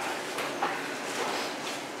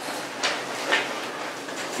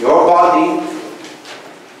 Your body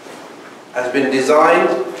has been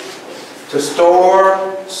designed to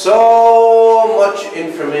store so much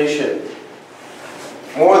information,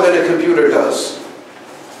 more than a computer does.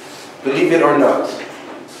 Believe it or not.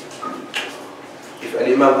 If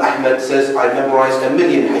Imam Ahmad says, I memorized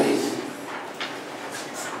 1,000,000 hadith.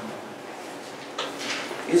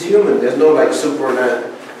 He's human, there's no like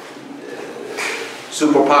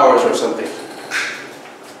superpowers or something.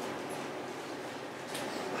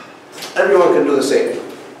 Everyone can do the same.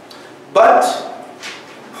 But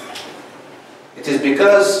it is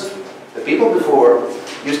because the people before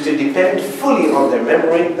used to depend fully on their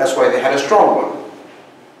memory. That's why they had a strong one.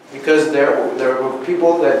 Because there were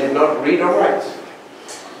people that did not read or write.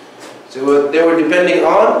 So they were depending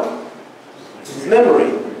on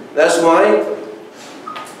memory. That's why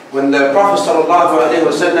when the Prophet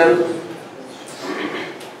ﷺ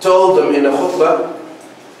told them in a khutbah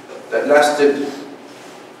that lasted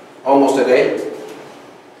almost a day,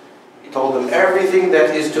 he told them everything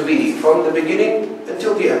that is to be from the beginning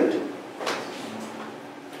until the end.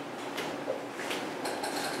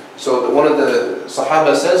 So one of the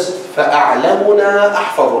Sahaba says, فَأَعْلَمُنَا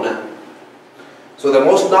أَحْفَظُنَا. So the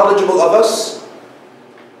most knowledgeable of us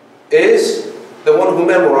is the one who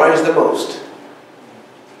memorized the most.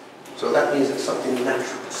 So that means it's something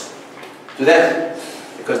natural to them,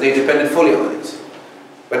 because they depended fully on it.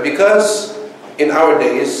 But because in our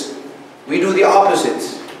days, we do the opposite.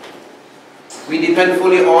 We depend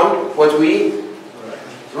fully on what we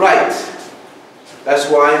write. That's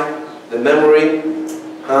why the memory,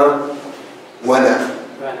 wana.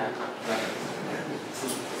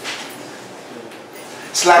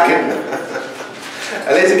 Slacken.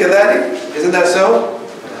 Isn't that so?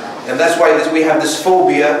 And that's why we have this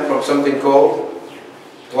phobia from something called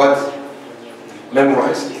what?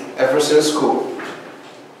 Memorizing. Ever since school.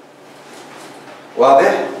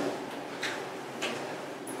 واضح?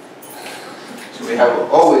 So we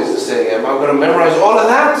have always the saying, am I going to memorize all of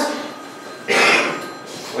that?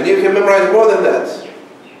 When you can memorize more than that.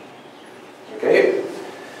 Okay?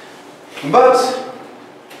 But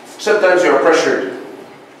sometimes you're pressured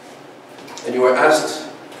and you are asked,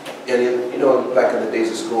 and you know, back in the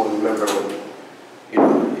days of school, remember when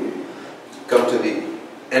you come to the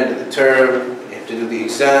end of the term, you have to do the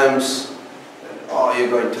exams, and you're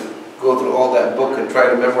going to go through all that book and try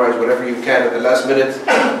to memorize whatever you can at the last minute.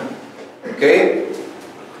 Okay?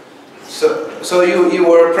 So you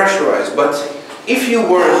were pressurized, but if you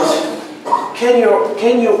weren't, can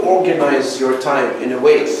you organize your time in a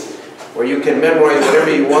way where you can memorize whatever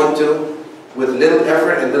you want to with little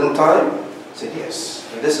effort and little time? I said yes.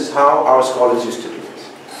 And this is how our scholars used to do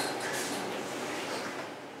it.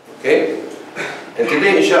 Okay? And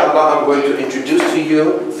today, inshallah, I'm going to introduce to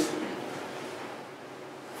you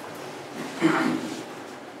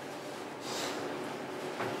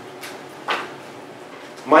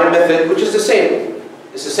my method, which is the same.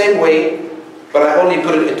 It's the same way, but I only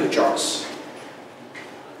put it into charts.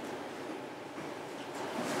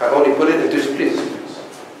 I only put it into, please.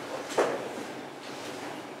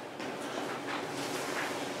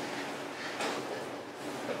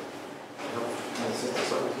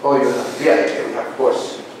 Oh, yeah, of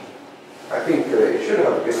course. I think you should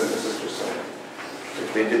have given the sisters some.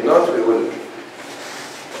 If they did not, we'll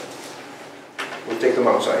take them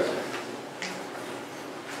outside.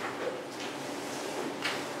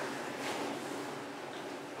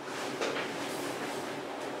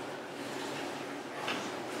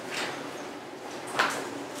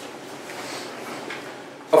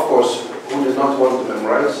 want to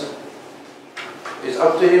memorize, it's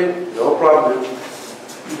up to him, no problem.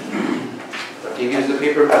 But he gives the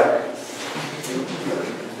paper back.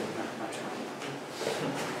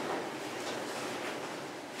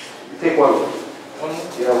 You take one more. One more.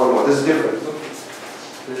 Yeah, one more. This is different.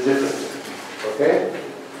 This is different. Okay?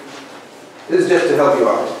 This is just to help you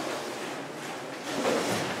out.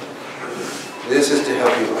 This is to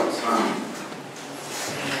help you out.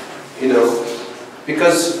 You know,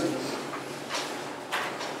 because,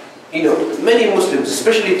 you know, many Muslims,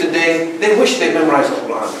 especially today, they wish they memorized the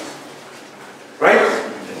Quran. Right?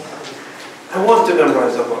 I want to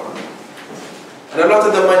memorize the Quran. And a lot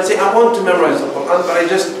of them might say, I want to memorize the Quran, but I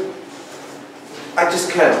just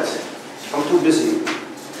can't. I'm too busy.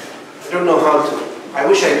 I don't know how to. I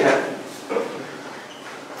wish I can.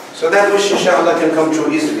 So that wish, inshallah, can come true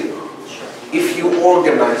easily. If you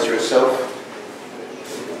organize yourself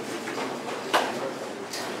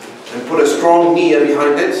and put a strong niyyah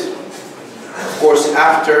behind it, of course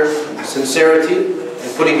after sincerity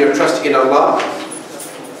and putting your trust in Allah,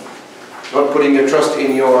 not putting your trust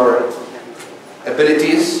in your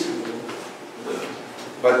abilities,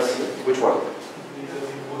 but which one?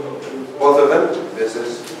 Both of them? This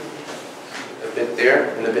is a bit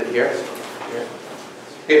there and a bit here.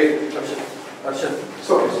 Here.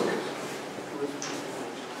 So,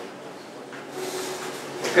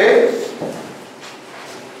 okay?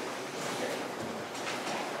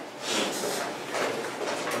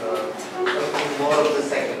 More of the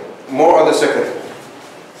second. More on the second.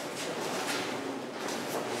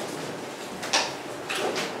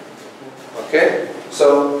 Okay?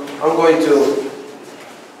 So, I'm going to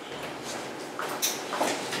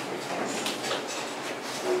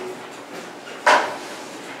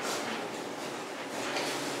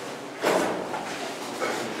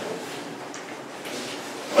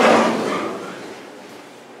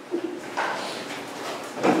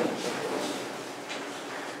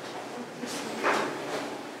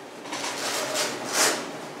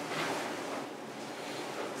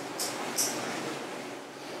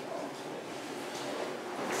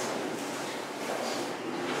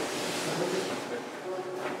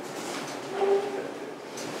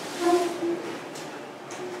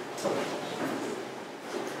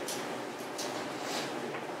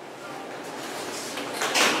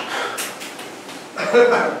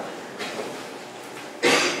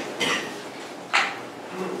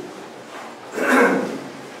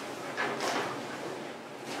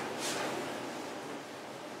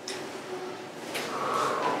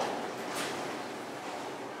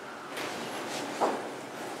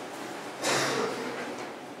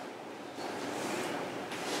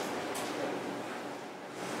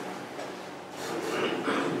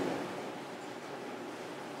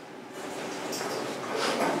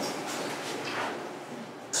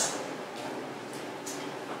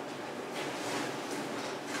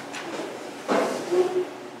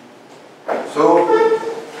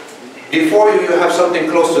before you have something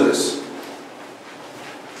close to this.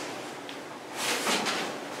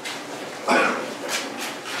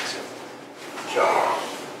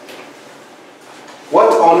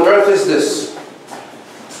 What on earth is this?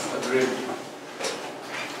 A grid.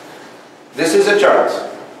 This is a chart.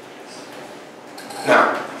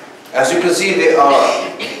 Now, as you can see, there are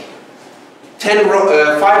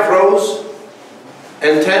 5 rows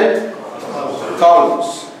and 10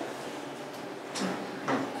 columns.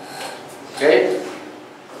 Okay?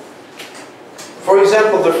 For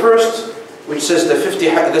example, the first, which says the 50,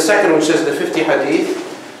 the second, which says the 50 hadith,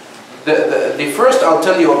 the first I'll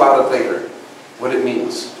tell you about it later, what it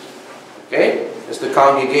means. Okay? It's the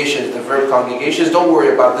congregations, the verb congregations. Don't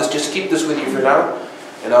worry about this. Just keep this with you for now,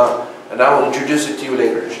 and I will introduce it to you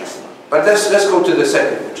later, inshallah. But let's go to the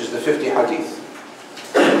second, which is the 50 hadith.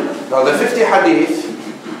 Now, the 50 hadith,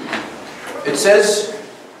 it says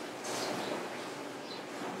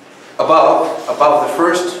above the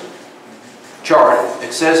first chart,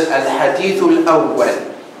 it says Al-Hadeeth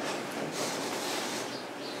Al-Awwal.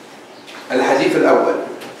 Al-Hadeeth Al-Awwal.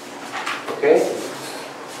 Okay?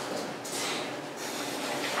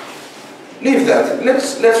 Leave that.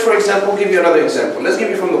 Let's for example give you another example. Let's give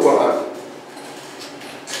you from the Quran.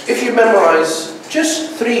 If you memorize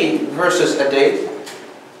just 3 verses a day,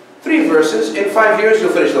 3 verses, in 5 years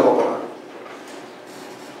you'll finish the whole Quran.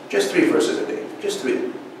 Just 3 verses a day. Just 3.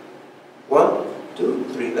 1, 2,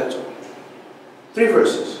 3, that's all. 3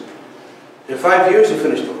 verses. In 5 years you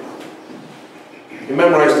finish the Quran. You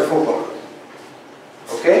memorize the full Quran.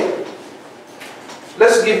 Okay?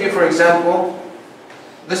 Let's give you, for example,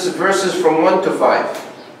 this is verses from 1 to 5.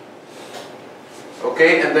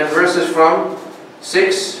 Okay? And then verses from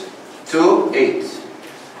 6 to 8.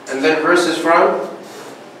 and then verses from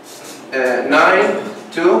 9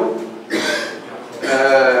 to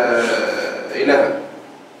 11.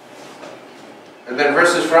 And then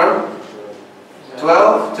verses from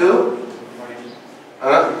 12 to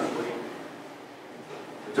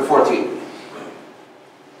 14.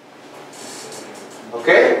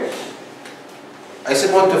 Okay? I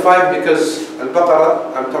said 1 to 5 because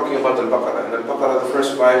Al-Baqarah, I'm talking about Al-Baqarah, and Al-Baqarah, the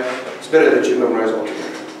first 5, it's better that you memorize all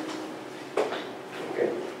together. Okay?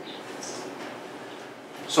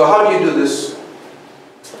 So how do you do this?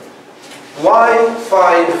 Why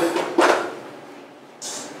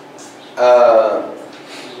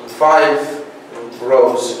 5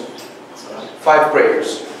 rows, 5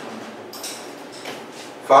 prayers?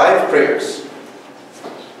 5 prayers.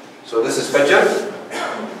 So this is Fajr,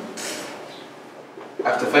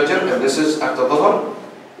 after Fajr, and this is after Dhuhr,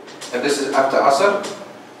 and this is after Asr,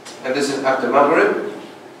 and this is after Maghrib,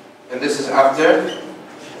 and this is after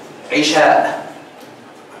Isha.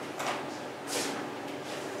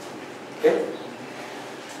 Okay?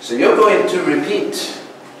 So you're going to repeat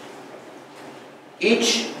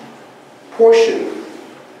each portion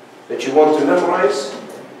that you want to memorize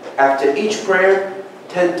after each prayer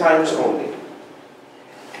 10 times only.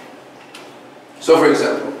 So for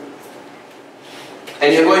example,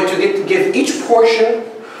 and you're going to give each portion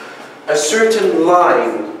a certain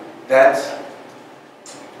line that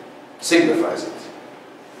signifies it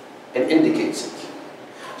and indicates it.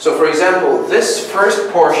 So for example, this first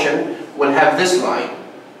portion will have this line,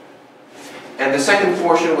 and the second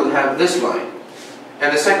portion will have this line,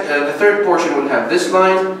 and the third portion will have this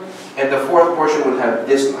line, and the fourth portion will have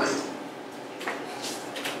this line.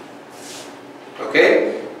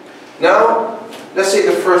 Okay? Now, let's say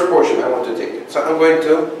the first portion I want to take it. So I'm going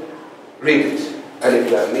to read it.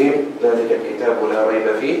 Alif Lam Mim, ذلك الكتاب لا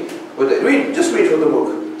ريب فيه. Just read from the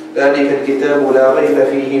book. ذلك الكتاب لا ريب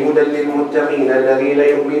فيه هدى للمتقين الذين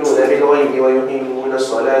يؤمنون بالغيب ويقيمون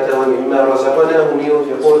الصلاة ومما رزقناهم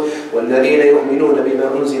ينفقون والذين يؤمنون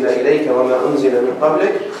بما أنزل إليك وما أنزل من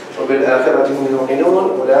قبلك وبالآخرة هم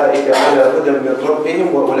يوقنون أولئك على هدى من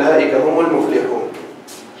ربهم وأولئك هم المفلحون.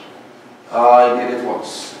 I did it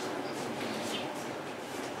once.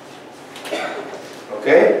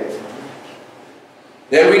 Okay?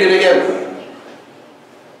 Then read it again.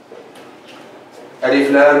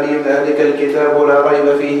 ألف لام ميم ذلك الكتاب لا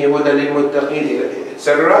ريب فيه هدى للمتقين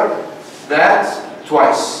etc. That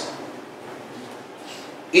twice.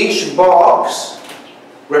 Each box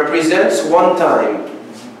represents one time.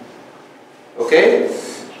 Okay?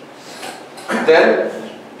 Then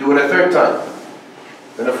do it a third time.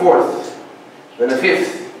 Then a fourth. Then a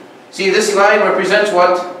fifth. See, this line represents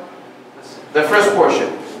what? The first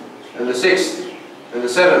portion. And the sixth. And the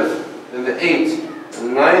seventh. And the eighth. And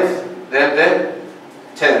the ninth. Then the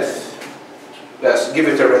 10th. Yes, give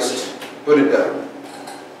it a rest. Put it down.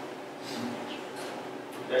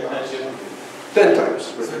 10 times.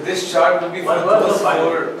 So this chart will be for those 4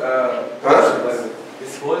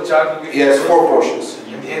 this whole chart will be for yes, 4 portions.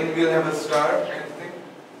 In the end we'll have a star kind of thing?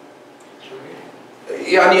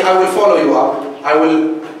 Yani, I will follow you up. I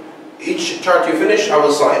will, each chart you finish, I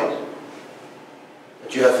will sign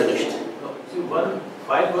that you have finished. No, see,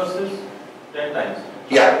 5 verses 10 times.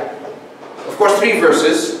 Yeah. Of course, 3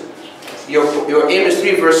 verses. Your aim is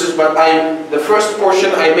 3 verses, but the first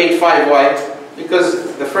portion I made 5. Why?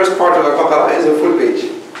 Because the first part of Al-Baqarah is a full page.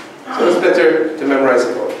 So it's better to memorize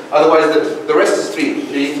it all. Otherwise, the rest is 3.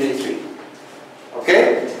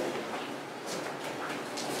 Okay?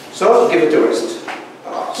 So, give it a rest.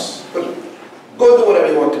 Go do whatever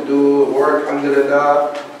you want to do. Work,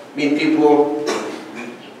 alhamdulillah. Meet people.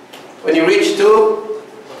 When you reach to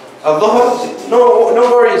Al-Dhuhr, no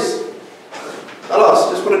worries. Alas,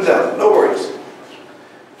 just put it down. No worries.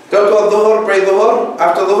 Come to Al-Dhuhr, pray Dhuhr.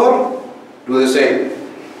 After Dhuhr, do the same.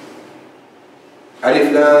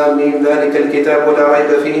 Alif Lam Mim ذلك الكتاب لا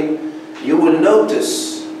ريب فيه. You will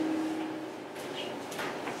notice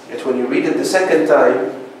that when you read it the second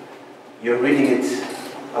time, you're reading it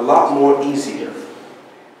a lot more easier.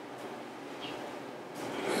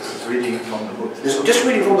 This is reading from the book. Just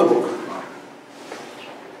reading from the book.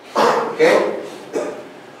 Okay?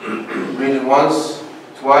 Read it once,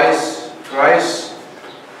 twice, thrice,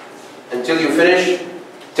 until you finish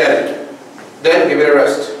 10. Then give it a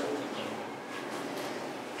rest.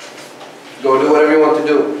 Go do whatever you want to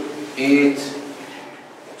do. Eat,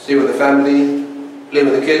 stay with the family, play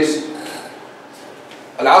with the kids.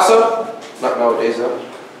 Al-Asr, not nowadays, huh?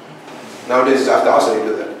 Nowadays it's after Asr you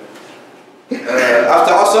do that.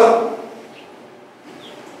 After Asr,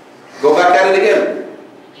 go back at it again.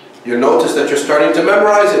 You'll notice that you're starting to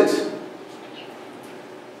memorize it.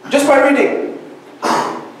 Just by reading.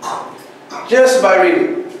 Just by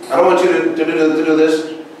reading. I don't want you to do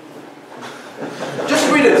this.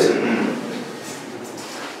 Just read it.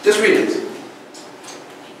 Just read it.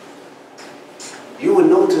 You will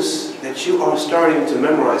notice that you are starting to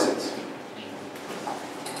memorize it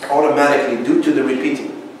automatically due to the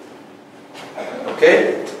repeating.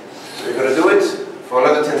 Okay? So you're going to do it for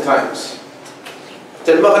another 10 times.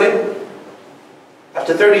 Till Maghrib,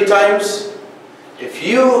 after 30 times, if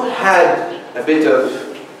you had a bit of,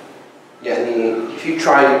 if you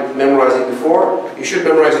tried memorizing before, you should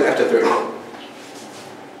memorize it after 30.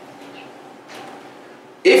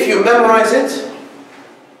 If you memorize it,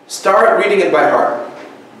 start reading it by heart.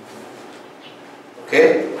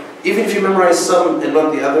 Okay? Even if you memorize some and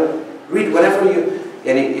not the other, read whatever you,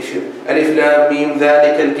 if you, Alif Lam Mim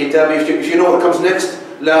Dhalika al-Kitab, if you know what comes next,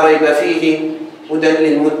 La Rayba Fihi, Hudan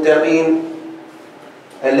lil-Muttaqin,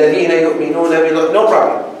 Alladhina yu'minuna bil, no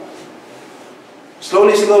problem.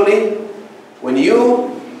 Slowly, when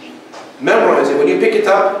you memorize it, when you pick it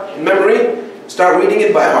up in memory, start reading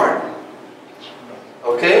it by heart.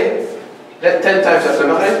 Okay? 10 times after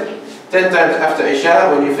Maghrib, 10 times after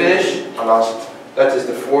Isha, when you finish, Khalas. That is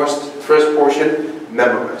the first portion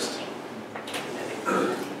memorized.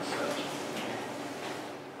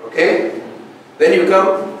 Okay? Then you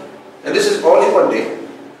come, and this is all in one day.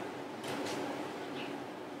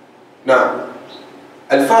 Now,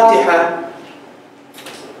 Al-Fatiha,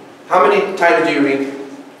 how many times do you read?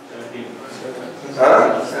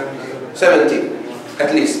 17,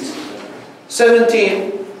 at least.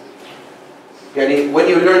 17, when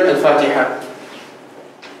you learn Al-Fatiha,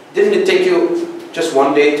 didn't it take you just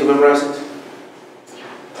one day to memorize it?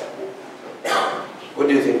 What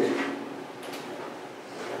do you think?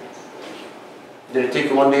 Did it take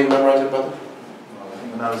you one day to memorize it, brother? I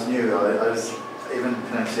think when I was new, I was, even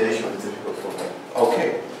pronunciation was difficult for me.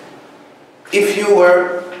 Okay. If you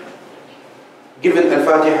were given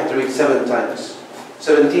Al-Fatiha to read 7 times,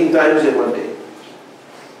 17 times in one day,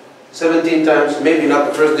 17 times, maybe not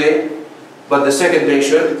the first day, but the second day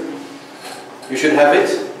you should have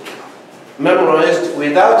it memorized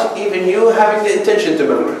without even you having the intention to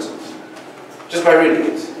memorize it, just by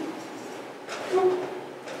reading it.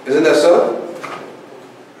 Isn't that so?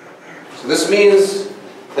 So this means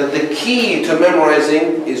that the key to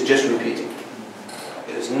memorizing is just repeating.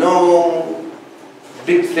 There's no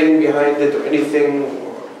big thing behind it or anything,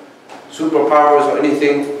 or superpowers or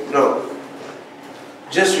anything. No.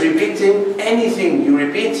 Just repeating anything you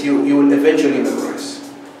repeat, you will eventually memorize.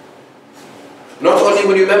 Not only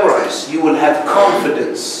will you memorize, you will have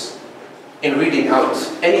confidence in reading out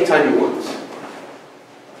anytime you want.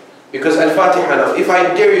 Because Al-Fatiha now, if I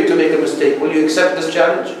dare you to make a mistake, will you accept this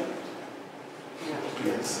challenge?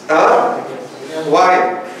 Yes.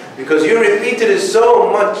 Why? Because you repeated it so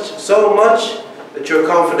much that you're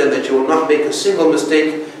confident that you will not make a single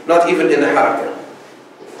mistake, not even in a harakah.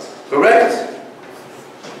 Correct?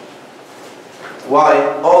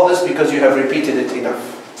 Why? All this because you have repeated it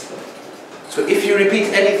enough. So if you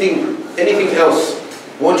repeat anything else,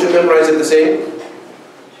 won't you memorize it the same?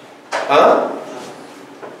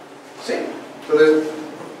 See? So there's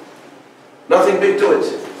nothing big to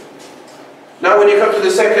it. Now when you come to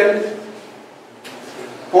the second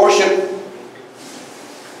portion,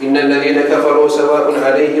 إِنَّ الَّذِينَ كَفَرُوا سَوَاءٌ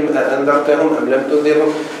عَلَيْهِمْ أَأَنذَرْتَهُمْ أَمْ لَمْ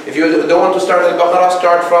تُنذِرْهُمْ. If you don't want to start Al-Baqarah,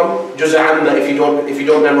 start from Juz' Amma if you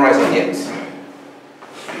don't memorize it yet.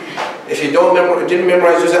 If you didn't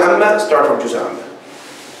memorize Juz' Amma, start from Juz' Amma.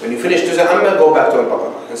 When you finish Juz' Amma, go back to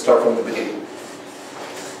Al-Baqarah and start from the beginning.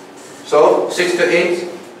 So 6 to 8,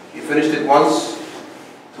 you finished it once,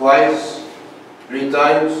 twice, 3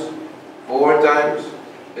 times, 4 times,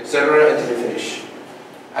 etc. until you finish.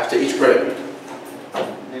 After each prayer.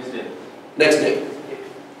 Next day.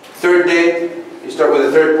 Third day, you start with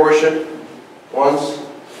the third portion. Once,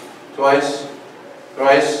 twice,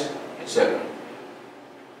 thrice, etc.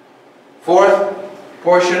 Fourth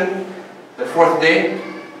portion, the fourth day.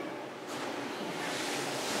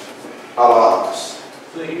 Allahs.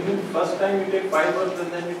 So even first time you take 5 words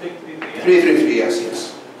and then you take 3, 3,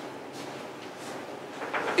 yes.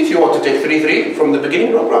 If you want to take 3 from the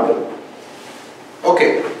beginning, no problem.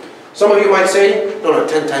 Okay. Some of you might say, no,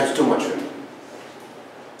 10 times too much for me.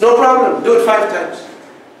 No problem, do it 5 times.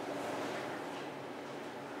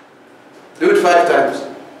 Do it 5 times.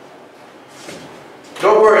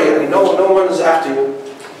 Don't worry, no one's after you.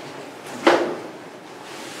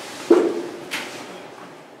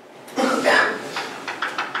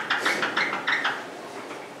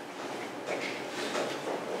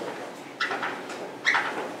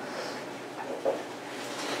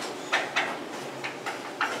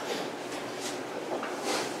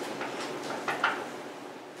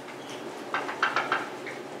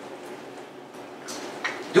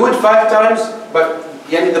 Do it 5 times, but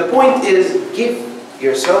the point is give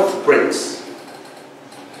yourself breaks.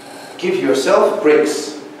 Give yourself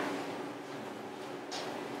breaks.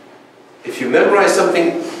 If you memorize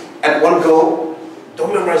something at one go,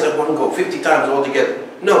 don't memorize at one go 50 times altogether.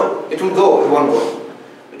 No, it will go at one go.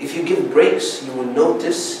 But if you give breaks, you will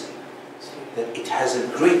notice that it has a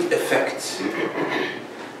great effect.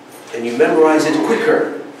 And you memorize it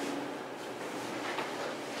quicker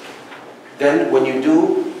than when you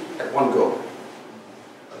do at one go.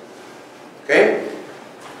 Okay?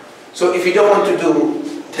 So if you don't want to do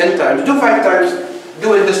 10 times, do 5 times,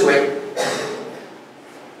 do it this way.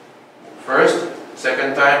 First,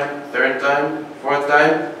 second time, third time, fourth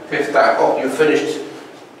time, fifth time. Oh, you finished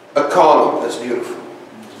a column. That's beautiful.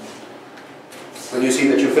 When you see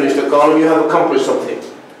that you finished a column, you have accomplished something.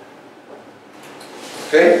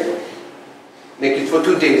 Okay? Make it for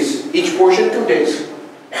 2 days. Each portion, 2 days.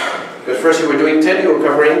 Because first you were doing 10, you were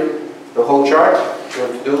covering the whole chart. You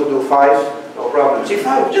want to do 5, no problem. See,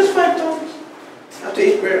 5, just 5 times. After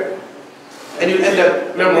each prayer. And you end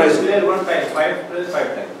up memorizing. Every prayer 1 time, 5 prayers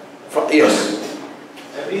 5 times. Yes.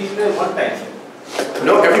 Every prayer 1 time.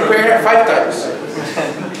 No, every prayer 5 times.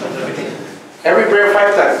 Every prayer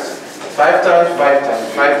 5 times. 5 times, 5 times,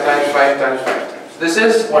 5 times, 5 times, 5 times. This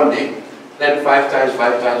is 1 day. Then 5 times,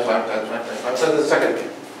 5 times, 5 times, 5 times, 5 times the second day.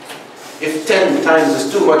 If 10 times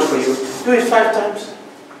is too much for you, do it 5 times.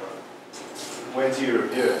 When do you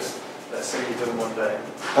review it? Let's say you've done 1 day.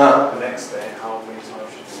 The next day, how many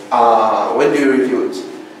times should you? When do you review it?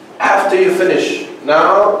 After you finish.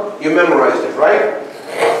 Now you memorized it, right?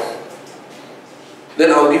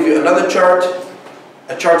 Then I'll give you another chart,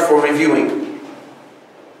 a chart for reviewing.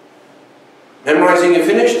 Memorizing you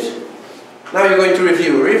finished? Now you're going to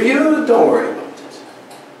review. Review, don't worry about it.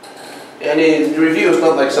 Yani, review is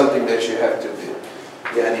not like something that you have to do.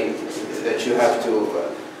 That you have to,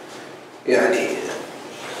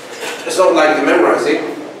 it's not like the memorizing.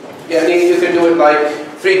 You can do it like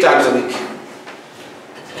 3 times a week.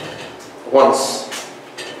 Once.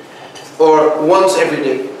 Or once every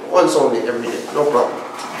day. Once only every day. No problem.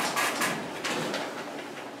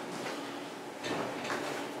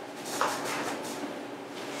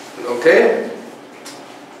 Okay?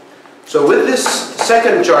 So with this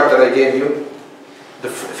second chart that I gave you, the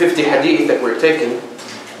 50 hadith that we're taking,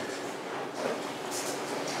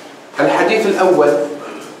 Al-Hadeeth Al-Awwal,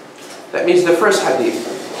 that means the first hadith.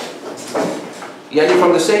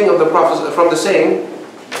 From the saying of the Prophet, from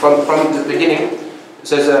the beginning, it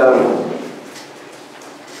says,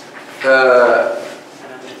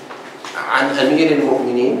 عن أمير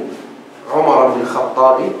المؤمنين عمر بن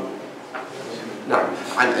الخطاب نعم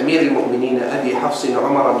عن أمير المؤمنين أبي حفص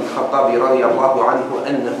عمر بن الخطاب رضي الله عنه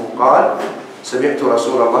أنه قال سمعت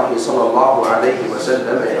رسول الله صلى الله عليه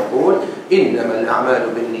وسلم يقول إنما الأعمال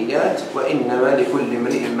بالنيات وإنما لكل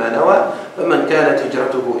امرئ ما نوى فمن كانت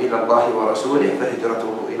هجرته إلى الله ورسوله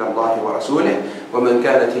فهجرته إلى الله ورسوله ومن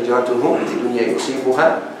كانت هجرته لدنيا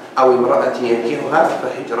يصيبها أو امرأة ينكحها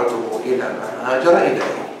فهجرته إلى ما هاجر إليه.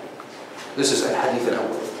 This is Al-Hadeeth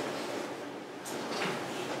Al-Awwal.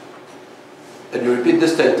 And you repeat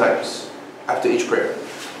this 10 times after each prayer.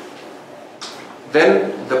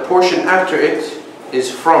 Then the portion after it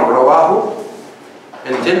is from Rawahu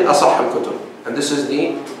until Asah al-Kutub. And this is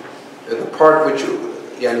the part which,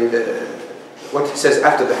 what it says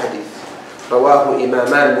after the hadith. Rawahu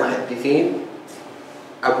imaman muhaddithin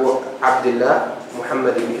Abu Abdullah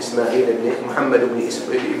Muhammad ibn Ismail ibn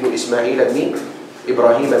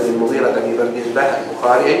Ibrahim ibn Mughira ibn Bardizbah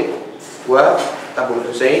al-Bukhari wa Abu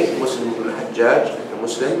al-Husayn Muslim ibn al-Hajjaj ibn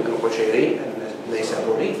Muslim al-Qushayri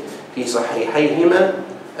al-Naysaburi في صحيحيهما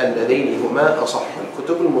اللذين هما أصح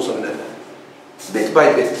الكتب المصنفة. Bit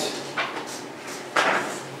by bit.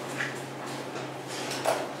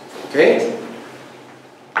 Okay?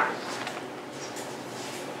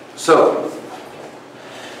 So,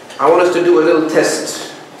 I want us to do a little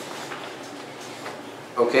test.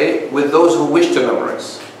 Okay? With those who wish to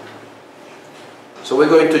memorize. So we're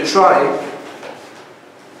going to try.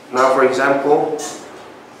 Now, for example,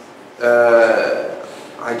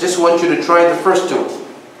 I just want you to try the first two.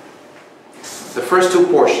 The first 2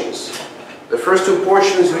 portions. The first 2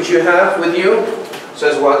 portions which you have with you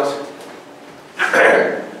says what?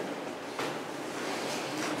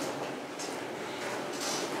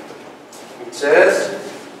 It says,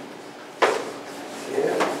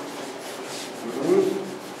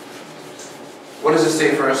 what does it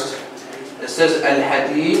say first? It says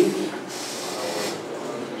Al-Hadeeth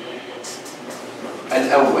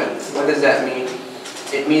Al-Awwal. What does that mean?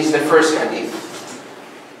 It means the first hadith.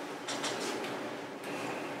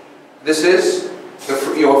 This is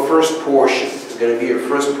your first portion. going to be your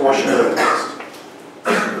first portion of the text.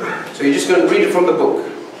 So you're just going to read it from the book.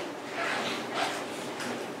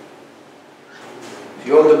 If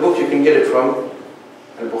you own the book, you can get it from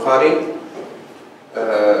Al-Bukhari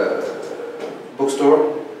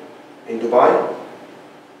bookstore in Dubai,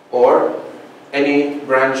 or any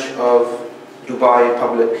branch of Dubai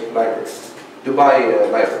Public Library, Dubai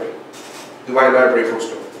Library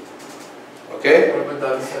bookstore. Okay?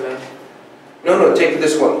 No, take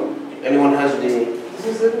this one. Anyone has the...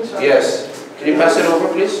 Yes. Can you pass it over,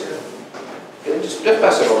 please? Just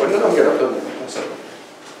pass it over. No, get up. Pass it over.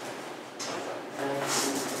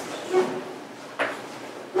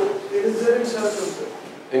 It is there in charge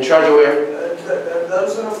of in charge of where?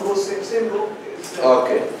 Same book.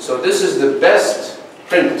 Okay, so this is the best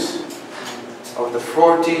print of the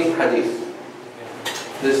 40 hadith.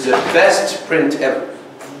 This is the best print ever.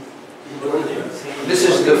 This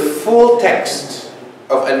is the full text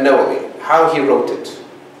of An-Nawawi, how he wrote it.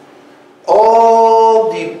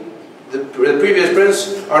 All the previous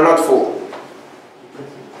prints are not full.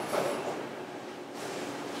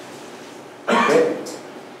 Okay?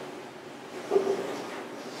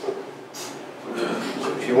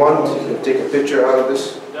 If you want, you can take a picture out of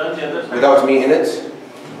this without me in it,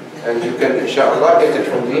 and you can, inshallah, get it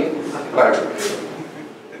from the library.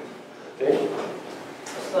 Okay?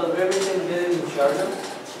 So everything there in Sharjah?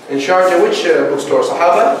 In Sharjah, which bookstore?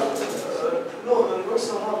 Sahaba? No, not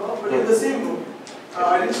Sahaba, but in the same book. I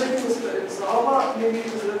didn't check in Sahaba, maybe it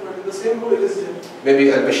is there, but in the same book it is there.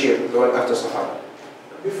 Maybe Al-Bashir, the one after Sahaba.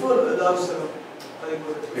 Before Dar es Salaam.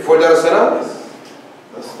 Before Dar es Salaam?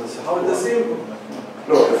 Yes. How the same book?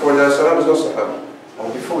 No, before Dar es Salaam is not Sahaba. Oh,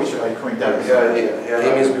 before we should coming down. Yeah, he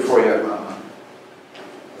means before, yeah.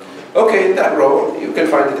 Okay, that row, you can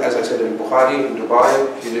find it, as I said, in Bukhari, in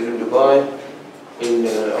Dubai, if you live in Dubai, in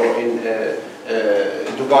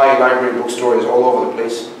Dubai library bookstores all over the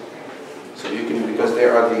place. So you can, because they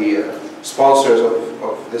are the sponsors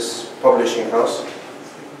of this publishing house.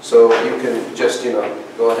 So you can just,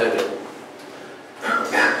 go ahead and...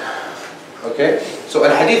 Okay? So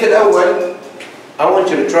Al-Hadeeth Al-Awwal, I want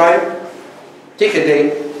you to try, take a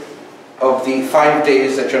day of the 5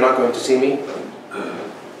 days that you're not going to see me.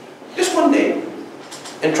 Just one day,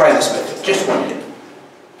 and try this method. Just one day.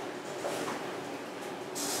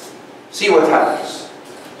 See what happens.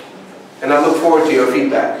 And I look forward to your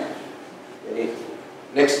feedback.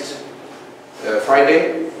 Next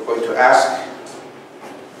Friday, we're going to ask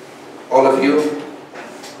all of you,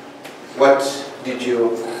 what did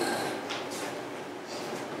you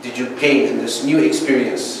gain in this new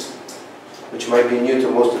experience, which might be new to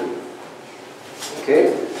most of you.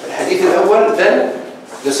 Okay? Al-Hadeeth Al-Awwal, then,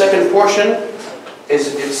 the second portion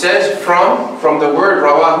is, it says from the word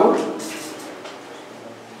rawahu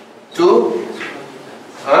to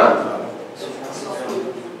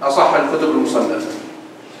asah al-kutub al-musannaf,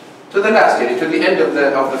 to the last, to the end of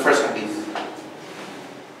the first hadith.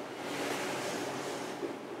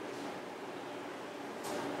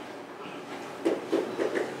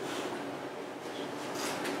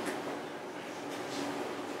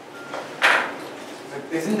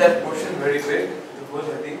 Isn't that portion very big?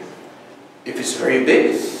 If it's very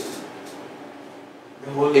big,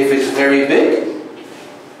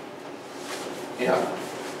 yeah.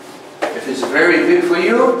 If it's very big for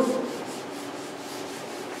you,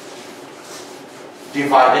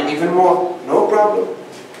 divide it even more, no problem.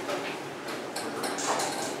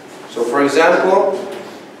 So for example,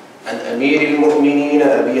 عن أمير المؤمنين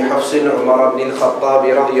أبي حفص عمر بن الخطاب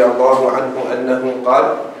رضي الله عنه أنه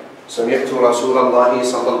قال: سمعت رسول الله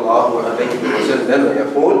صلى الله عليه وسلم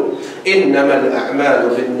يقول: إنما الأعمال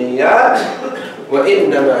بالنيات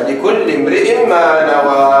وإنما لكل امرئ ما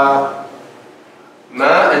نوى.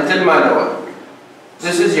 ما until ما نوى.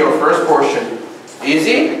 This is your first portion.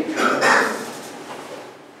 Easy?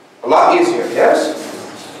 A lot easier, yes?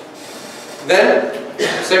 Then,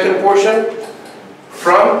 second portion,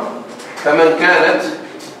 from فمن كانت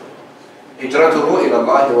هجرته إلى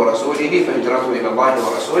الله ورسوله فهجرته إلى الله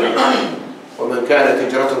ورسوله ومن كانت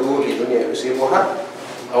هجرته لدنيا يصيبها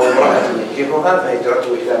أو امرأة ينكحها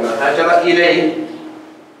فهجرته إلى ما هاجر إليه.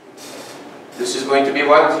 This is going to be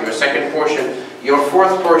what? Your second portion. Your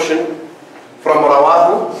fourth portion, from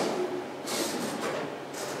rawahu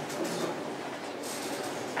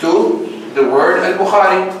to the word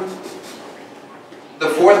al-Bukhari. The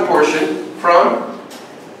fourth portion, from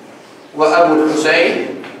wa Abu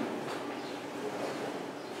al-Husayn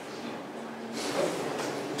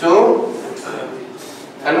to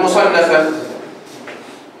al-Musannafa.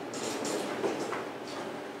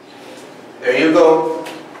 There you go.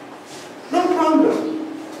 No problem.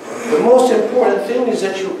 The most important thing is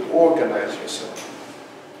that you organize yourself.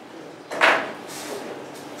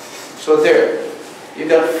 So there, you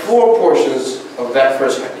got 4 portions of that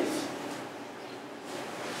first hadith.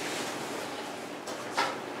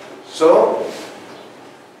 So,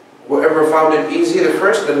 whoever found it easy the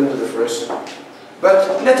first, let him do the first.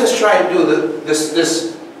 But let us try and do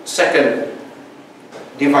this second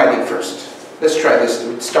dividing first. Let's try this.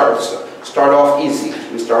 We start off easy.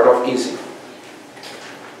 We start off easy.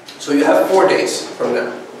 So you have 4 days from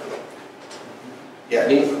now.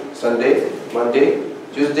 Yani Sunday, Monday,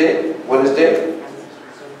 Tuesday, Wednesday,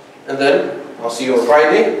 and then I'll see you on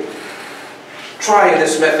Friday. Try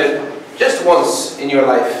this method just once in your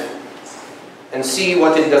life and see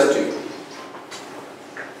what it does to you.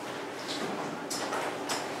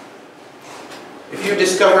 If you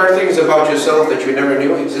discover things about yourself that you never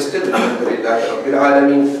knew existed,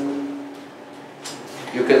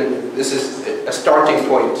 you can, this is a starting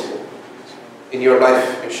point in your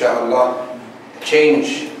life, inshallah.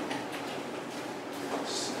 Change,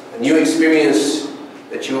 a new experience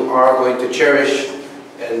that you are going to cherish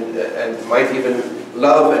and might even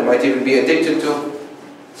love and might even be addicted to.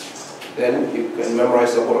 Then you can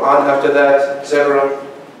memorize the Quran after that, etc.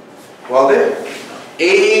 Well then,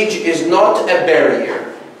 age is not a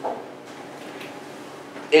barrier.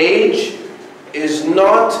 Age is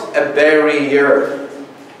not a barrier.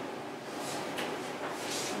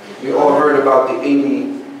 We all heard about the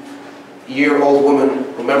 80-year-old woman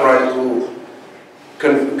who memorized, who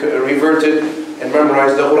reverted and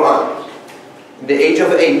memorized the Quran at the age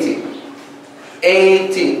of 80.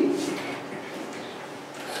 80.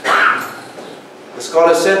 The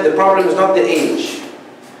scholar said the problem is not the age.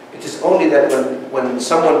 It is only that when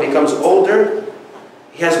someone becomes older,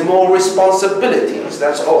 he has more responsibilities,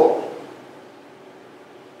 that's all.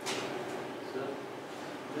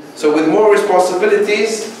 So with more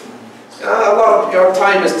responsibilities, a lot of your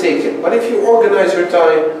time is taken. But if you organize your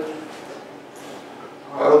time,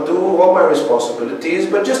 I'll do all my responsibilities,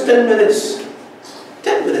 but just 10 minutes.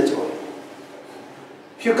 10 minutes only.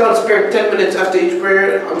 If you can't spare 10 minutes after each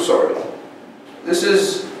prayer, I'm sorry. The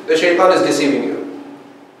shaitan is deceiving you.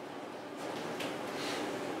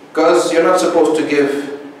 Because you're not supposed to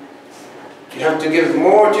give. You have to give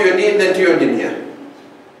more to your deen than to your dunya.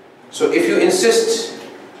 So if you insist,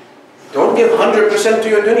 don't give 100% to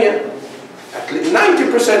your dunya. At least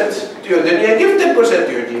 90% to your dunya, give 10%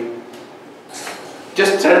 to your deen.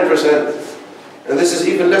 Just 10%. And this is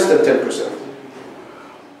even less than 10%.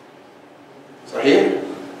 Sahih?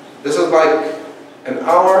 This is like an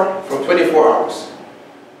hour from 24 hours.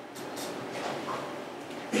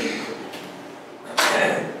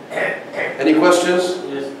 Any questions?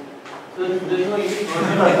 Yes. So there's no English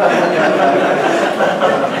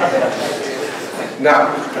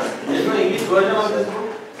Now. There's no English version of this book?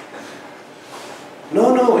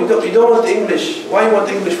 No, you don't want English. Why you want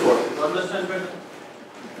English for? To understand better.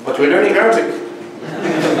 But we're learning Arabic.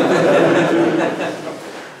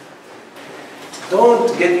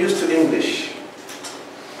 Don't get used to English.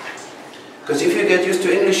 Because if you get used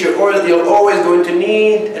to English, you're always going to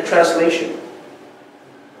need a translation.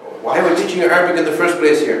 Why are we teaching you Arabic in the first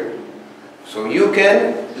place here? So you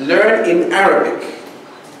can learn in Arabic.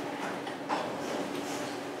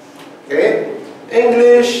 Okay?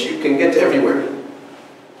 English, you can get everywhere.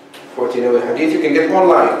 14 Hadeeth, you can get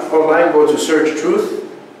online. Online, go to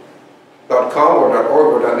searchtruth.com or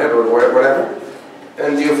 .org or .net or whatever.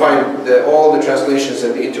 And you find all the translations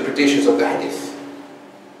and the interpretations of the Hadith.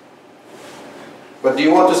 But do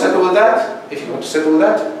you want to settle with that? If you want to settle with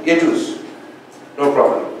that, yajuz. No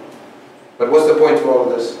problem. But what's the point of all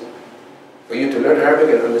of this? For you to learn Arabic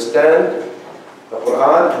and understand the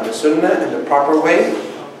Quran and the Sunnah in the proper way.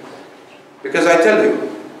 Because I tell you,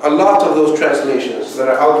 a lot of those translations that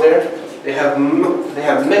are out there, they have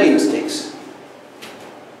many mistakes.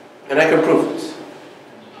 And I can prove it.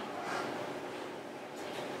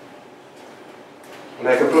 And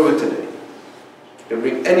I can prove it today. You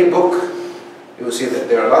read any book, you will see that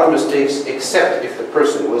there are a lot of mistakes, except if the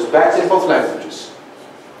person was backed in both languages,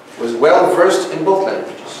 was well versed in both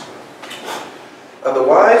languages.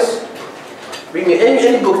 Otherwise, bring me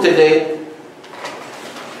any book today,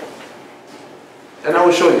 and I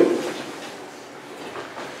will show you.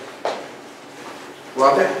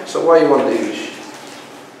 So why you want the English?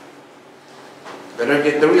 Better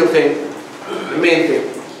get the real thing, the main thing.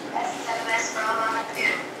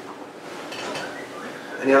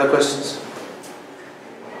 Any other questions?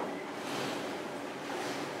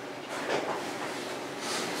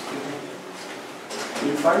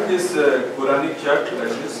 You find this Quranic chapter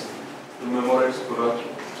like this to memorize Quran?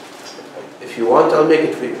 If you want, I'll make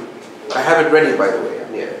it for you. I have it ready, by the way.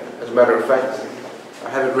 Yeah, as a matter of fact, I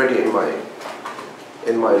have it ready in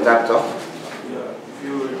my laptop. Yeah, if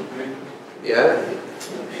you Yeah?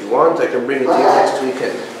 If you want, I can bring it to you next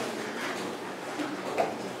weekend.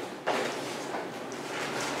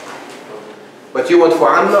 But you want for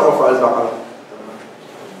Amma or for Al-Baqarah?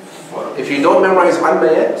 If you don't memorize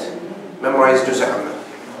Amma yet, memorize Juz' Amma.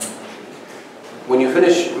 When you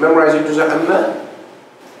finish memorizing Juz' Amma,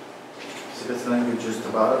 So this language just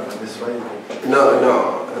about it, this way?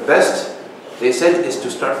 no. The best, they said, is to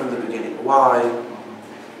start from the beginning. Why?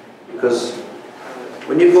 Because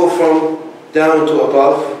when you go from down to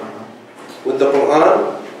above with the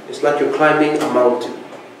Quran, it's like you're climbing a mountain.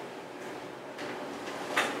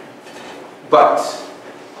 But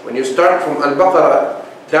when you start from Al-Baqarah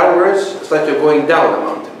downwards, it's like you're going down a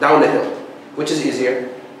mountain, down a hill. Which is easier?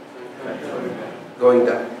 Going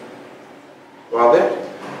down. Well,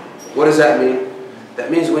 what does that mean?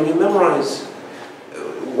 That means when you memorize,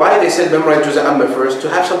 why they said memorize Juz' Amma first? To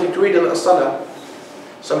have something to read in As-Salah.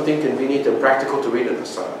 Something convenient and practical to read in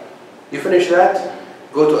As-Salah. You finish that,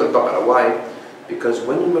 go to Al-Baqarah. Why? Because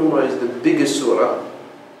when you memorize the biggest surah,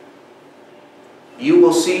 you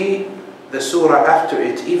will see the surah after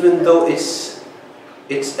it, even though it's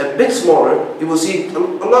a bit smaller, you will see it a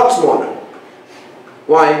lot smaller.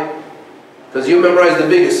 Why? Because you memorize the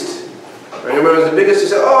biggest. When you memorize the biggest, you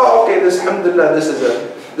say, oh, okay, this, alhamdulillah, this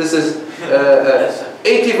is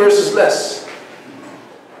 80 verses less.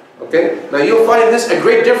 Okay? Now you'll find this a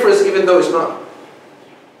great difference, even though it's not.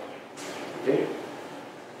 Okay?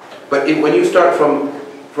 But when you start from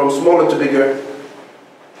smaller to bigger,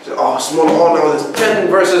 so, oh, small, oh no, there's 10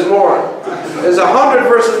 verses more. There's 100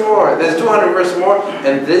 verses more. There's 200 verses more.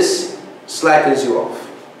 And this slackens you off.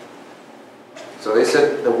 So they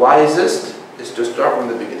said the wisest is to start from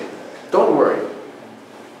the beginning. Don't worry.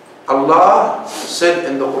 Allah said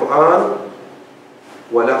in the Quran,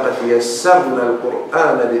 وَلَقَدْ يَسَّرْنَا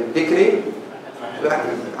الْقُرْآنَ لِلذِّكْرِ.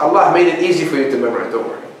 Allah made it easy for you to memorize. Don't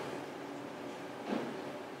worry.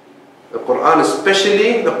 The Quran,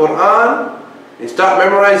 especially the Quran, you start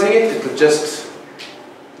memorizing it, it will just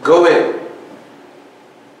go in.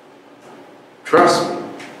 Trust me.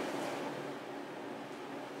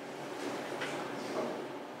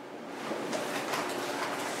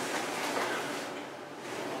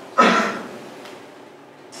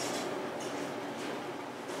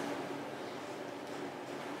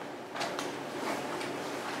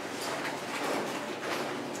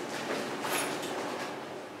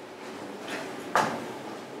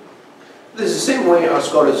 This is the same way our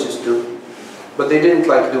scholars used to, but they didn't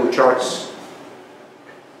like do charts.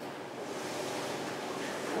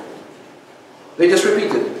 They just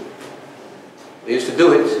repeated. They used to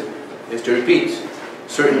do it. They used to repeat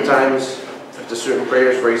certain times after certain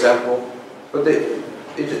prayers, for example. But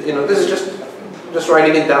this is just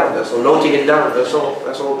writing it down. That's all. Noting it down. That's all.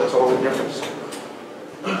 That's all the difference.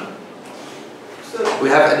 We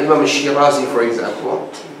have an Imam al-Shirazi, for example,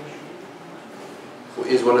 who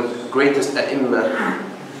is one of the greatest ai*imma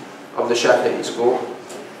of the Shafi'i school.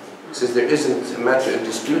 He says there isn't a matter of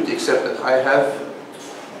dispute except that I have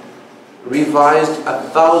revised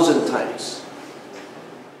 1,000 times.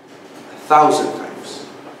 1,000 times.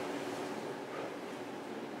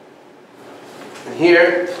 And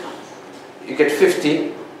here you get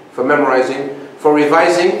 50 for memorizing. For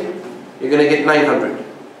revising, you're going to get 900.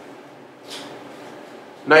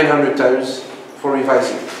 900 times for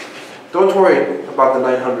revising. Don't worry about the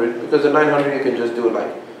 900, because the 900 you can just do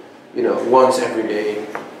like, once every day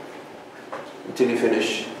until you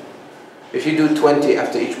finish. If you do 20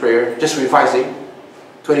 after each prayer, just revising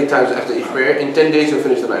 20 times after each prayer, in 10 days you'll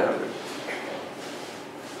finish the 900.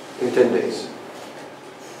 In 10 days.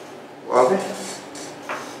 Okay?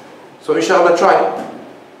 So inshallah, try.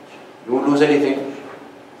 You won't lose anything.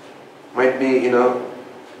 Might be,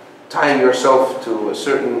 tying yourself to a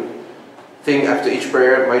certain thing after each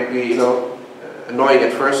prayer. It might be, annoying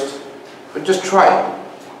at first, but just try.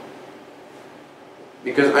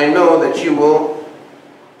 Because I know that you will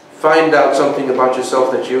find out something about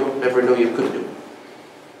yourself that you never knew you could do.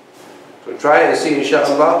 So try and see,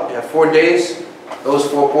 inshallah. You have 4 days, those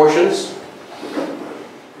 4 portions.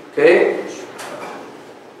 Okay?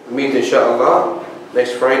 We'll meet, inshallah,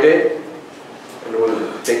 next Friday, and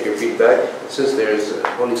we'll take your feedback. Since there's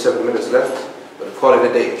only 7 minutes left, we'll call it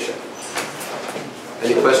a day, inshallah.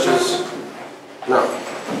 Any questions? No.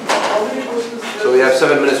 So we have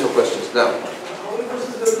 7 minutes for questions. Now. How many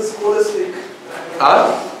questions does the scholars take?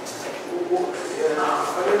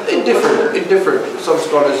 It differed. Some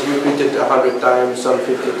scholars repeat it 100 times, some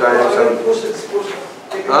 50 times.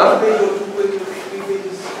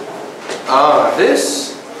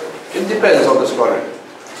 This, it depends on the scholar.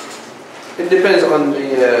 It depends on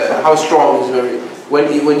how strong his memory.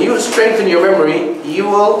 When you strengthen your memory, you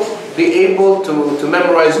will be able to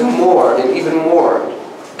memorize more and even more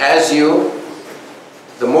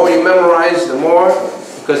the more you memorize, the more,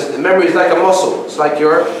 because the memory is like a muscle. It's like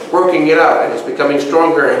you're working it out and it's becoming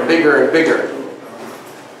stronger and bigger and bigger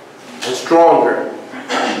and stronger.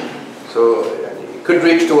 So you could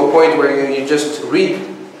reach to a point where you just read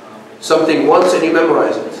something once and you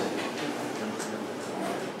memorize it.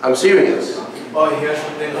 I'm serious. Oh, you hear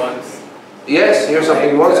something once. Yes, hear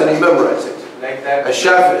something once and you memorize it. Like that.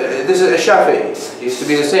 This is a Shafi'i. It used to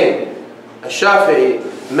be the same. A Shafi'i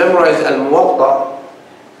memorized Al-Muwatta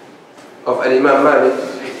of Al-Imam Malik,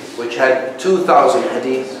 which had 2,000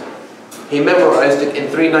 hadith. He memorized it in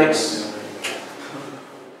 3 nights.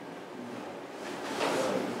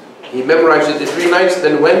 He memorized it in 3 nights,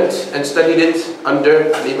 then went and studied it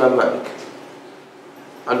under Al-Imam Malik,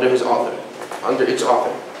 under its author.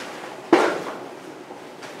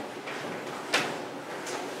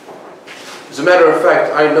 As a matter of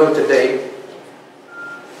fact, I know today,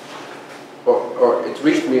 or it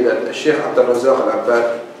reached me that Sheikh Abdul Razak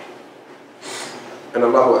Al-Abbad, and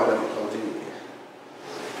Allahu A'lam,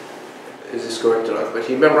 is this correct or not, but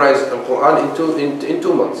he memorized the Quran in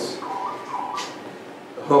 2 months.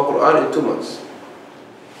 The whole Quran in 2 months.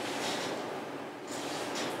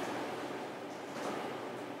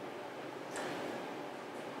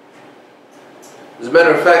 As a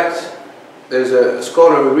matter of fact, there's a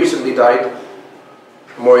scholar who recently died,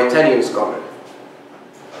 a Mauritanian scholar,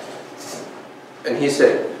 and he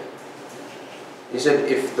said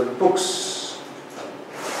if the books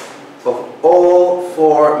of all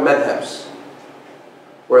 4 madhabs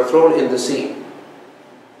were thrown in the sea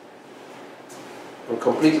and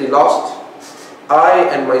completely lost, I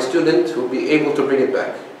and my student will be able to bring it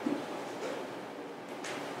back.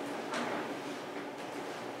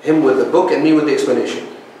 Him with the book and me with the explanation.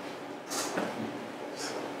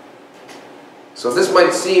 So this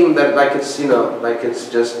might seem that like it's, like it's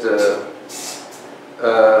just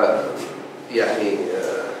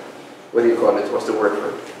what do you call it? What's the word for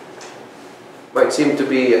it? Might seem to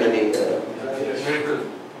be Miracle.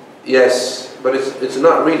 Yes, but it's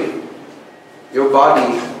not really. Your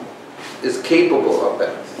body is capable of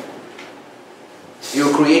that. You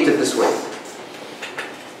were created this way.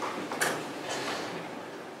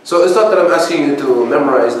 So it's not that I'm asking you to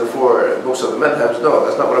memorize the 4 books of the madhabs. No,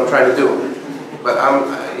 that's not what I'm trying to do. But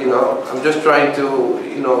I'm just trying to,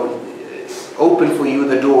 open for you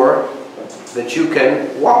the door that you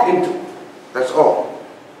can walk into. That's all.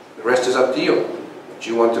 The rest is up to you. What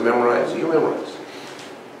you want to memorize, you memorize.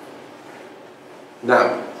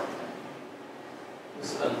 Now.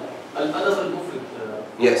 Al-Adab al-Mufrid.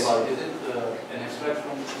 Yes. Is it an extract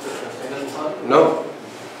from Sahih al-Bukhari? No.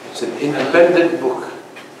 It's an independent book.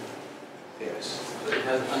 Yes. So it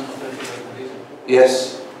has unauthentic hadith?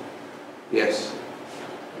 Yes. Yes.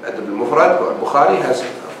 Al-Adab al-Mufrad, Al-Bukhari has,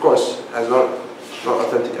 of course, has not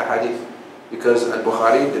authentic ahadith, because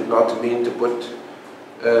Al-Bukhari did not mean to put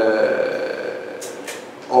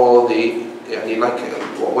all the,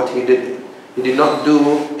 what he did. He did not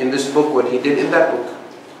do in this book what he did in that book.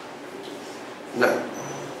 No.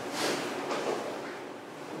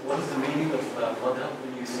 What is the meaning of madhab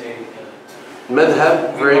when you say?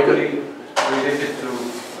 Madhab, very good. Related to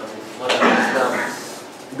Islam.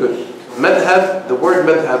 Good. Madhab, the word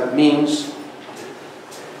madhab means,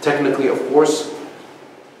 technically of course,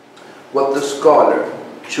 what the scholar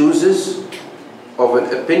chooses of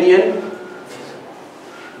an opinion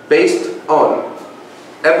based on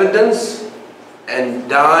evidence and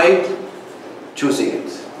died choosing it.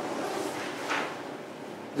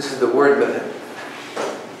 This is the word madhab.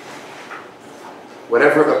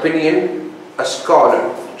 Whatever opinion a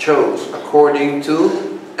scholar chose according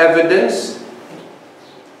to evidence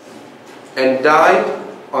and died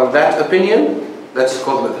on that opinion, that's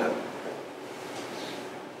called madhab.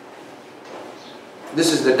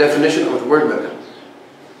 This is the definition of the word madhab.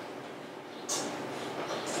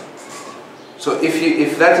 So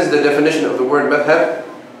if that is the definition of the word madhab,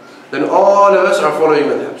 then all of us are following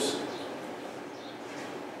madhabs.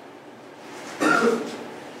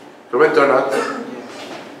 Correct or not?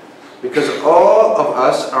 Because all of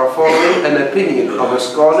us are following an opinion of a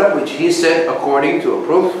scholar which he said according to a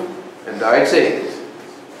proof and died saying it.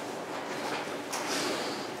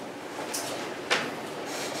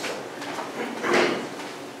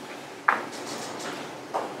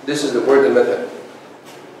 This is the word al-madhab.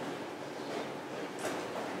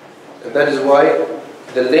 And that is why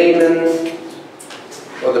the layman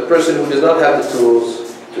or the person who does not have the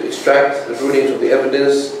tools to extract the rulings of the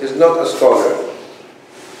evidence is not a scholar.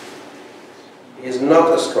 He is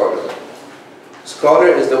not a scholar. A scholar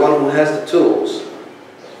is the one who has the tools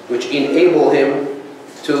which enable him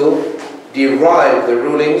to derive the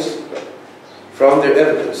rulings from their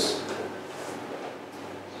evidence.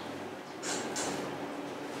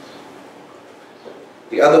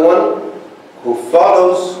 The other one who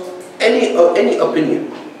follows any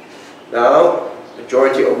opinion. Now,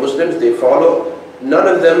 majority of Muslims, they follow, none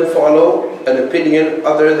of them follow an opinion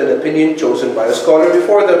other than an opinion chosen by a scholar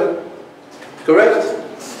before them. Correct?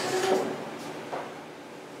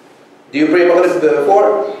 Do you pray Maghrib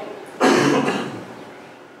before?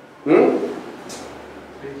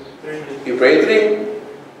 You pray 3.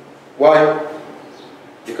 Why?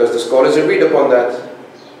 Because the scholars agreed upon that.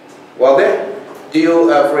 Well then, do you,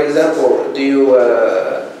 for example, do you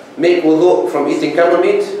make wudu from eating camel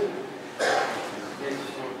meat?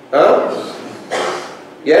 Huh?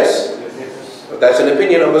 Yes? That's an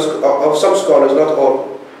opinion of some scholars, not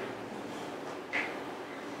all.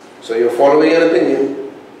 So you're following an opinion.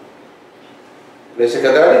 ليس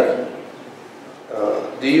كذلك?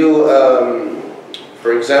 Do you,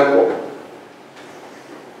 for example,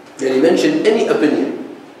 when you mention any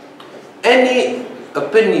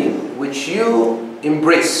opinion which you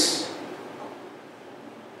embrace,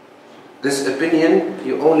 this opinion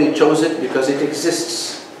you only chose it because it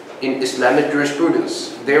exists in Islamic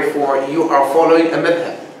jurisprudence. Therefore, you are following a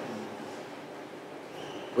madhab.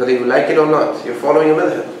 Whether you like it or not, you're following a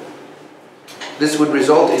madhab. This would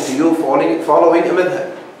result into you following a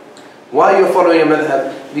madhab. Why you're following a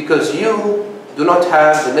madhab? Because you do not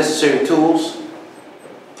have the necessary tools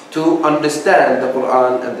to understand the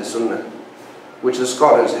Quran and the Sunnah, which the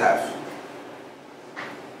scholars have.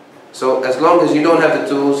 So as long as you don't have the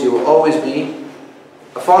tools, you will always be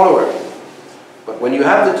a follower. But when you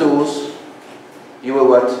have the tools, you will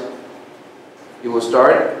what? You will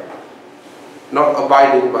start not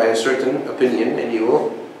abiding by a certain opinion, and you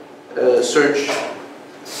will search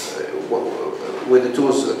with the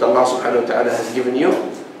tools that Allah subhanahu wa ta'ala has given you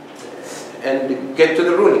and get to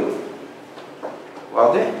the ruling.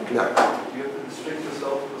 Well then, no. Do you have to restrict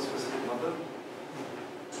yourself to a specific method?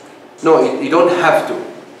 No, you don't have to.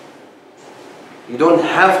 You don't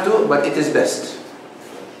have to, but it is best.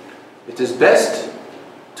 It is best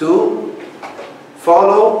to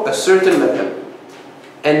follow a certain method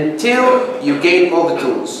until you gain all the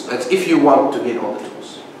tools. That's if you want to gain all the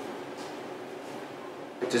tools.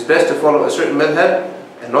 It is best to follow a certain method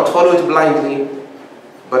and not follow it blindly,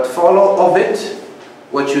 but follow of it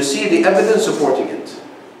what you see the evidence supporting it.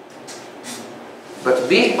 But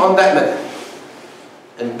be on that method.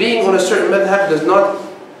 And being on a certain madhab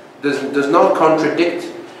does not contradict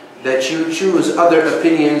that you choose other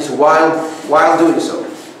opinions while doing so.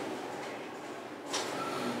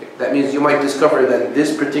 That means you might discover that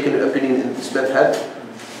this particular opinion in this madhab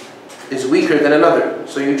is weaker than another.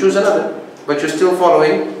 So you choose another. But you're still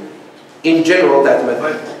following, in general, that madhab.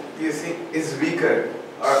 But you think is weaker?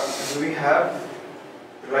 Or do we have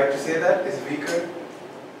the right to say that is weaker?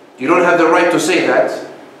 You don't have the right to say that,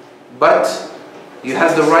 but you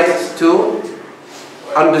have the right to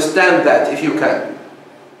understand that if you can.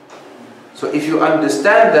 So if you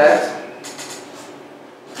understand that,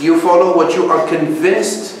 you follow what you are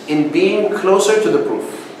convinced in being closer to the proof.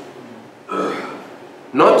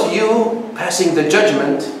 Not you passing the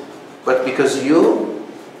judgment, but because you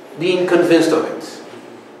being convinced of it.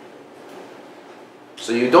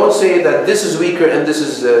 So you don't say that this is weaker and this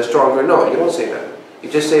is stronger. No, you don't say that. You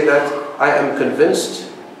just say that I am convinced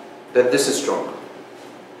that this is stronger.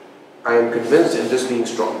 I am convinced in this being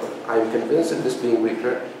stronger. I am convinced in this being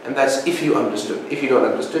weaker. And that's if you understood. If you don't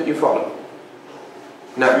understood, you follow.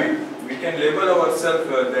 Now, we can label ourselves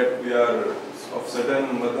that we are of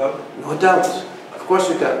certain madhab. No doubt. Of course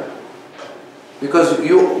you can. Because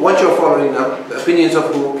what you're following now, the opinions of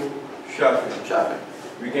who? Shafi.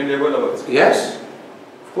 We can label ourselves. Yes,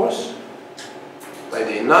 of course. By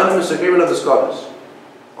the unanimous agreement of the scholars.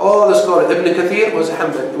 All the scholars. Ibn Kathir was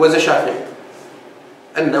a Shafi.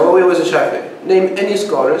 النووية was a Shafi. Name any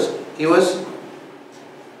scholars, he was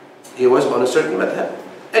on a certain madhab.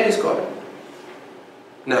 Any scholar.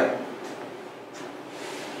 Now.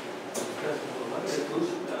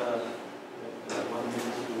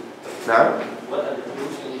 Now. What are the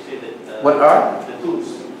tools when you say that? What are? The tools.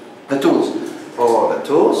 The tools. Oh, the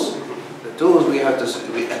tools. The tools we have to.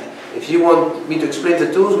 If you want me to explain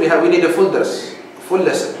the tools, we need a full dars, a full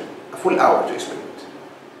lesson, a full hour to explain it.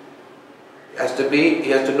 He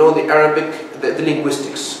has to know the Arabic, the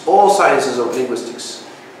linguistics, all sciences of linguistics,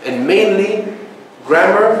 and mainly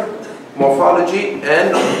grammar, morphology,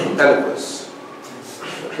 and eloquence.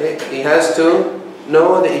 Okay, he has to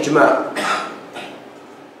know the ijma',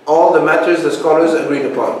 all the matters the scholars agreed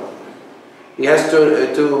upon. He has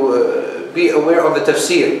to be aware of the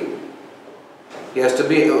tafsir. He has to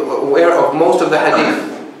be aware of most of the hadith.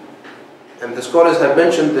 And the scholars have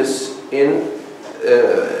mentioned this in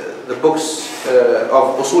the books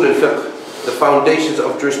of Usul al-Fiqh, the foundations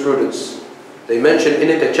of jurisprudence. They mention in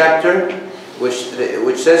it a chapter which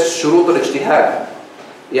says Shurut al-Ijtihad,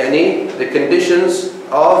 yani the conditions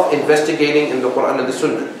of investigating in the Quran and the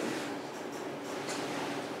Sunnah.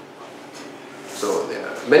 So there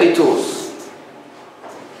are many tools.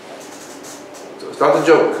 So it's not a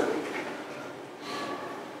joke.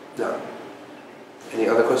 No. Any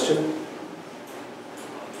other question?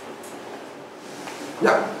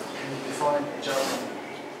 No. Can you define ijazah?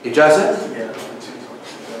 Ijazah? Yeah, two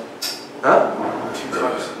types of ijazah. Huh? Two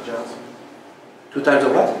types of ijazah. 2 times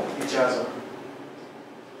of what? Ijazah.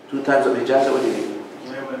 2 times of ijazah, what do you mean?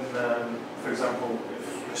 You know when, for example,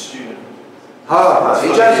 if a student...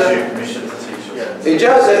 Ijazah. Permission to teach or Yeah. something.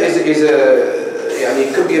 Ijazah is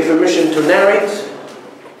it could be a permission to narrate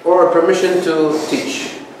or a permission to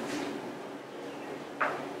teach.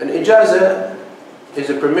 An ijazah is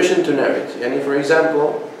a permission to narrate. Yani for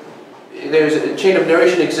example, there is a chain of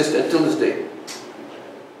narration exists until this day.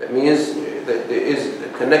 That means that there is a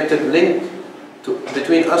connected link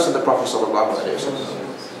between us and the Prophet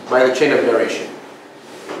ﷺ by the chain of narration.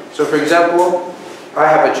 So for example, I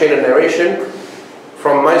have a chain of narration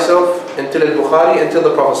from myself until al-Bukhari until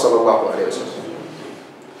the Prophet ﷺ.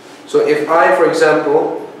 So if I, for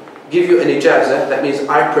example, give you an ijazah, that means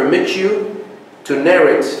I permit you to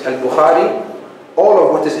narrate al-Bukhari, all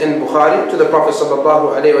of what is in Bukhari, to the Prophet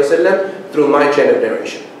ﷺ through my chain of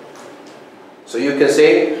narration. So you can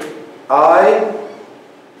say, I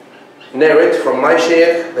narrate from my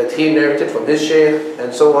shaykh, that he narrated from his shaykh,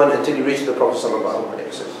 and so on until you reach the Prophet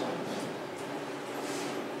ﷺ.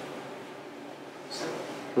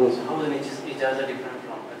 So how is ijazah different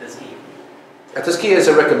from a tazkiyah? A tazkiyah is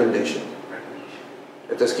a recommendation.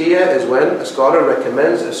 A tazkiyah is when a scholar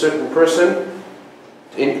recommends a certain person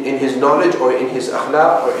in his knowledge or in his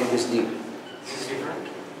akhlaq or in his deen. This is different?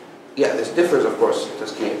 Yeah, this differs of course.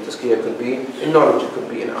 Tazkiyah. Tazkiyah could be in knowledge, it could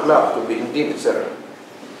be in akhlaq, it could be in deen, etc.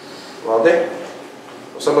 واضح؟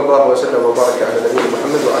 وصلى الله وسلم وبارك على نبينا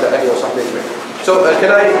محمد وعلى آله وصحبه أجمعين. So can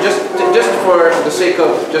I just for the sake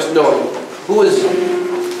of just knowing, who is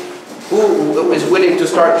willing to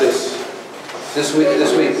start this week?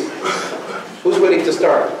 Who's willing to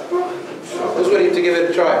start? Who's willing to give it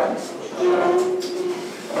a try?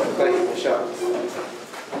 Okay, inshallah.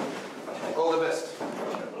 All the best.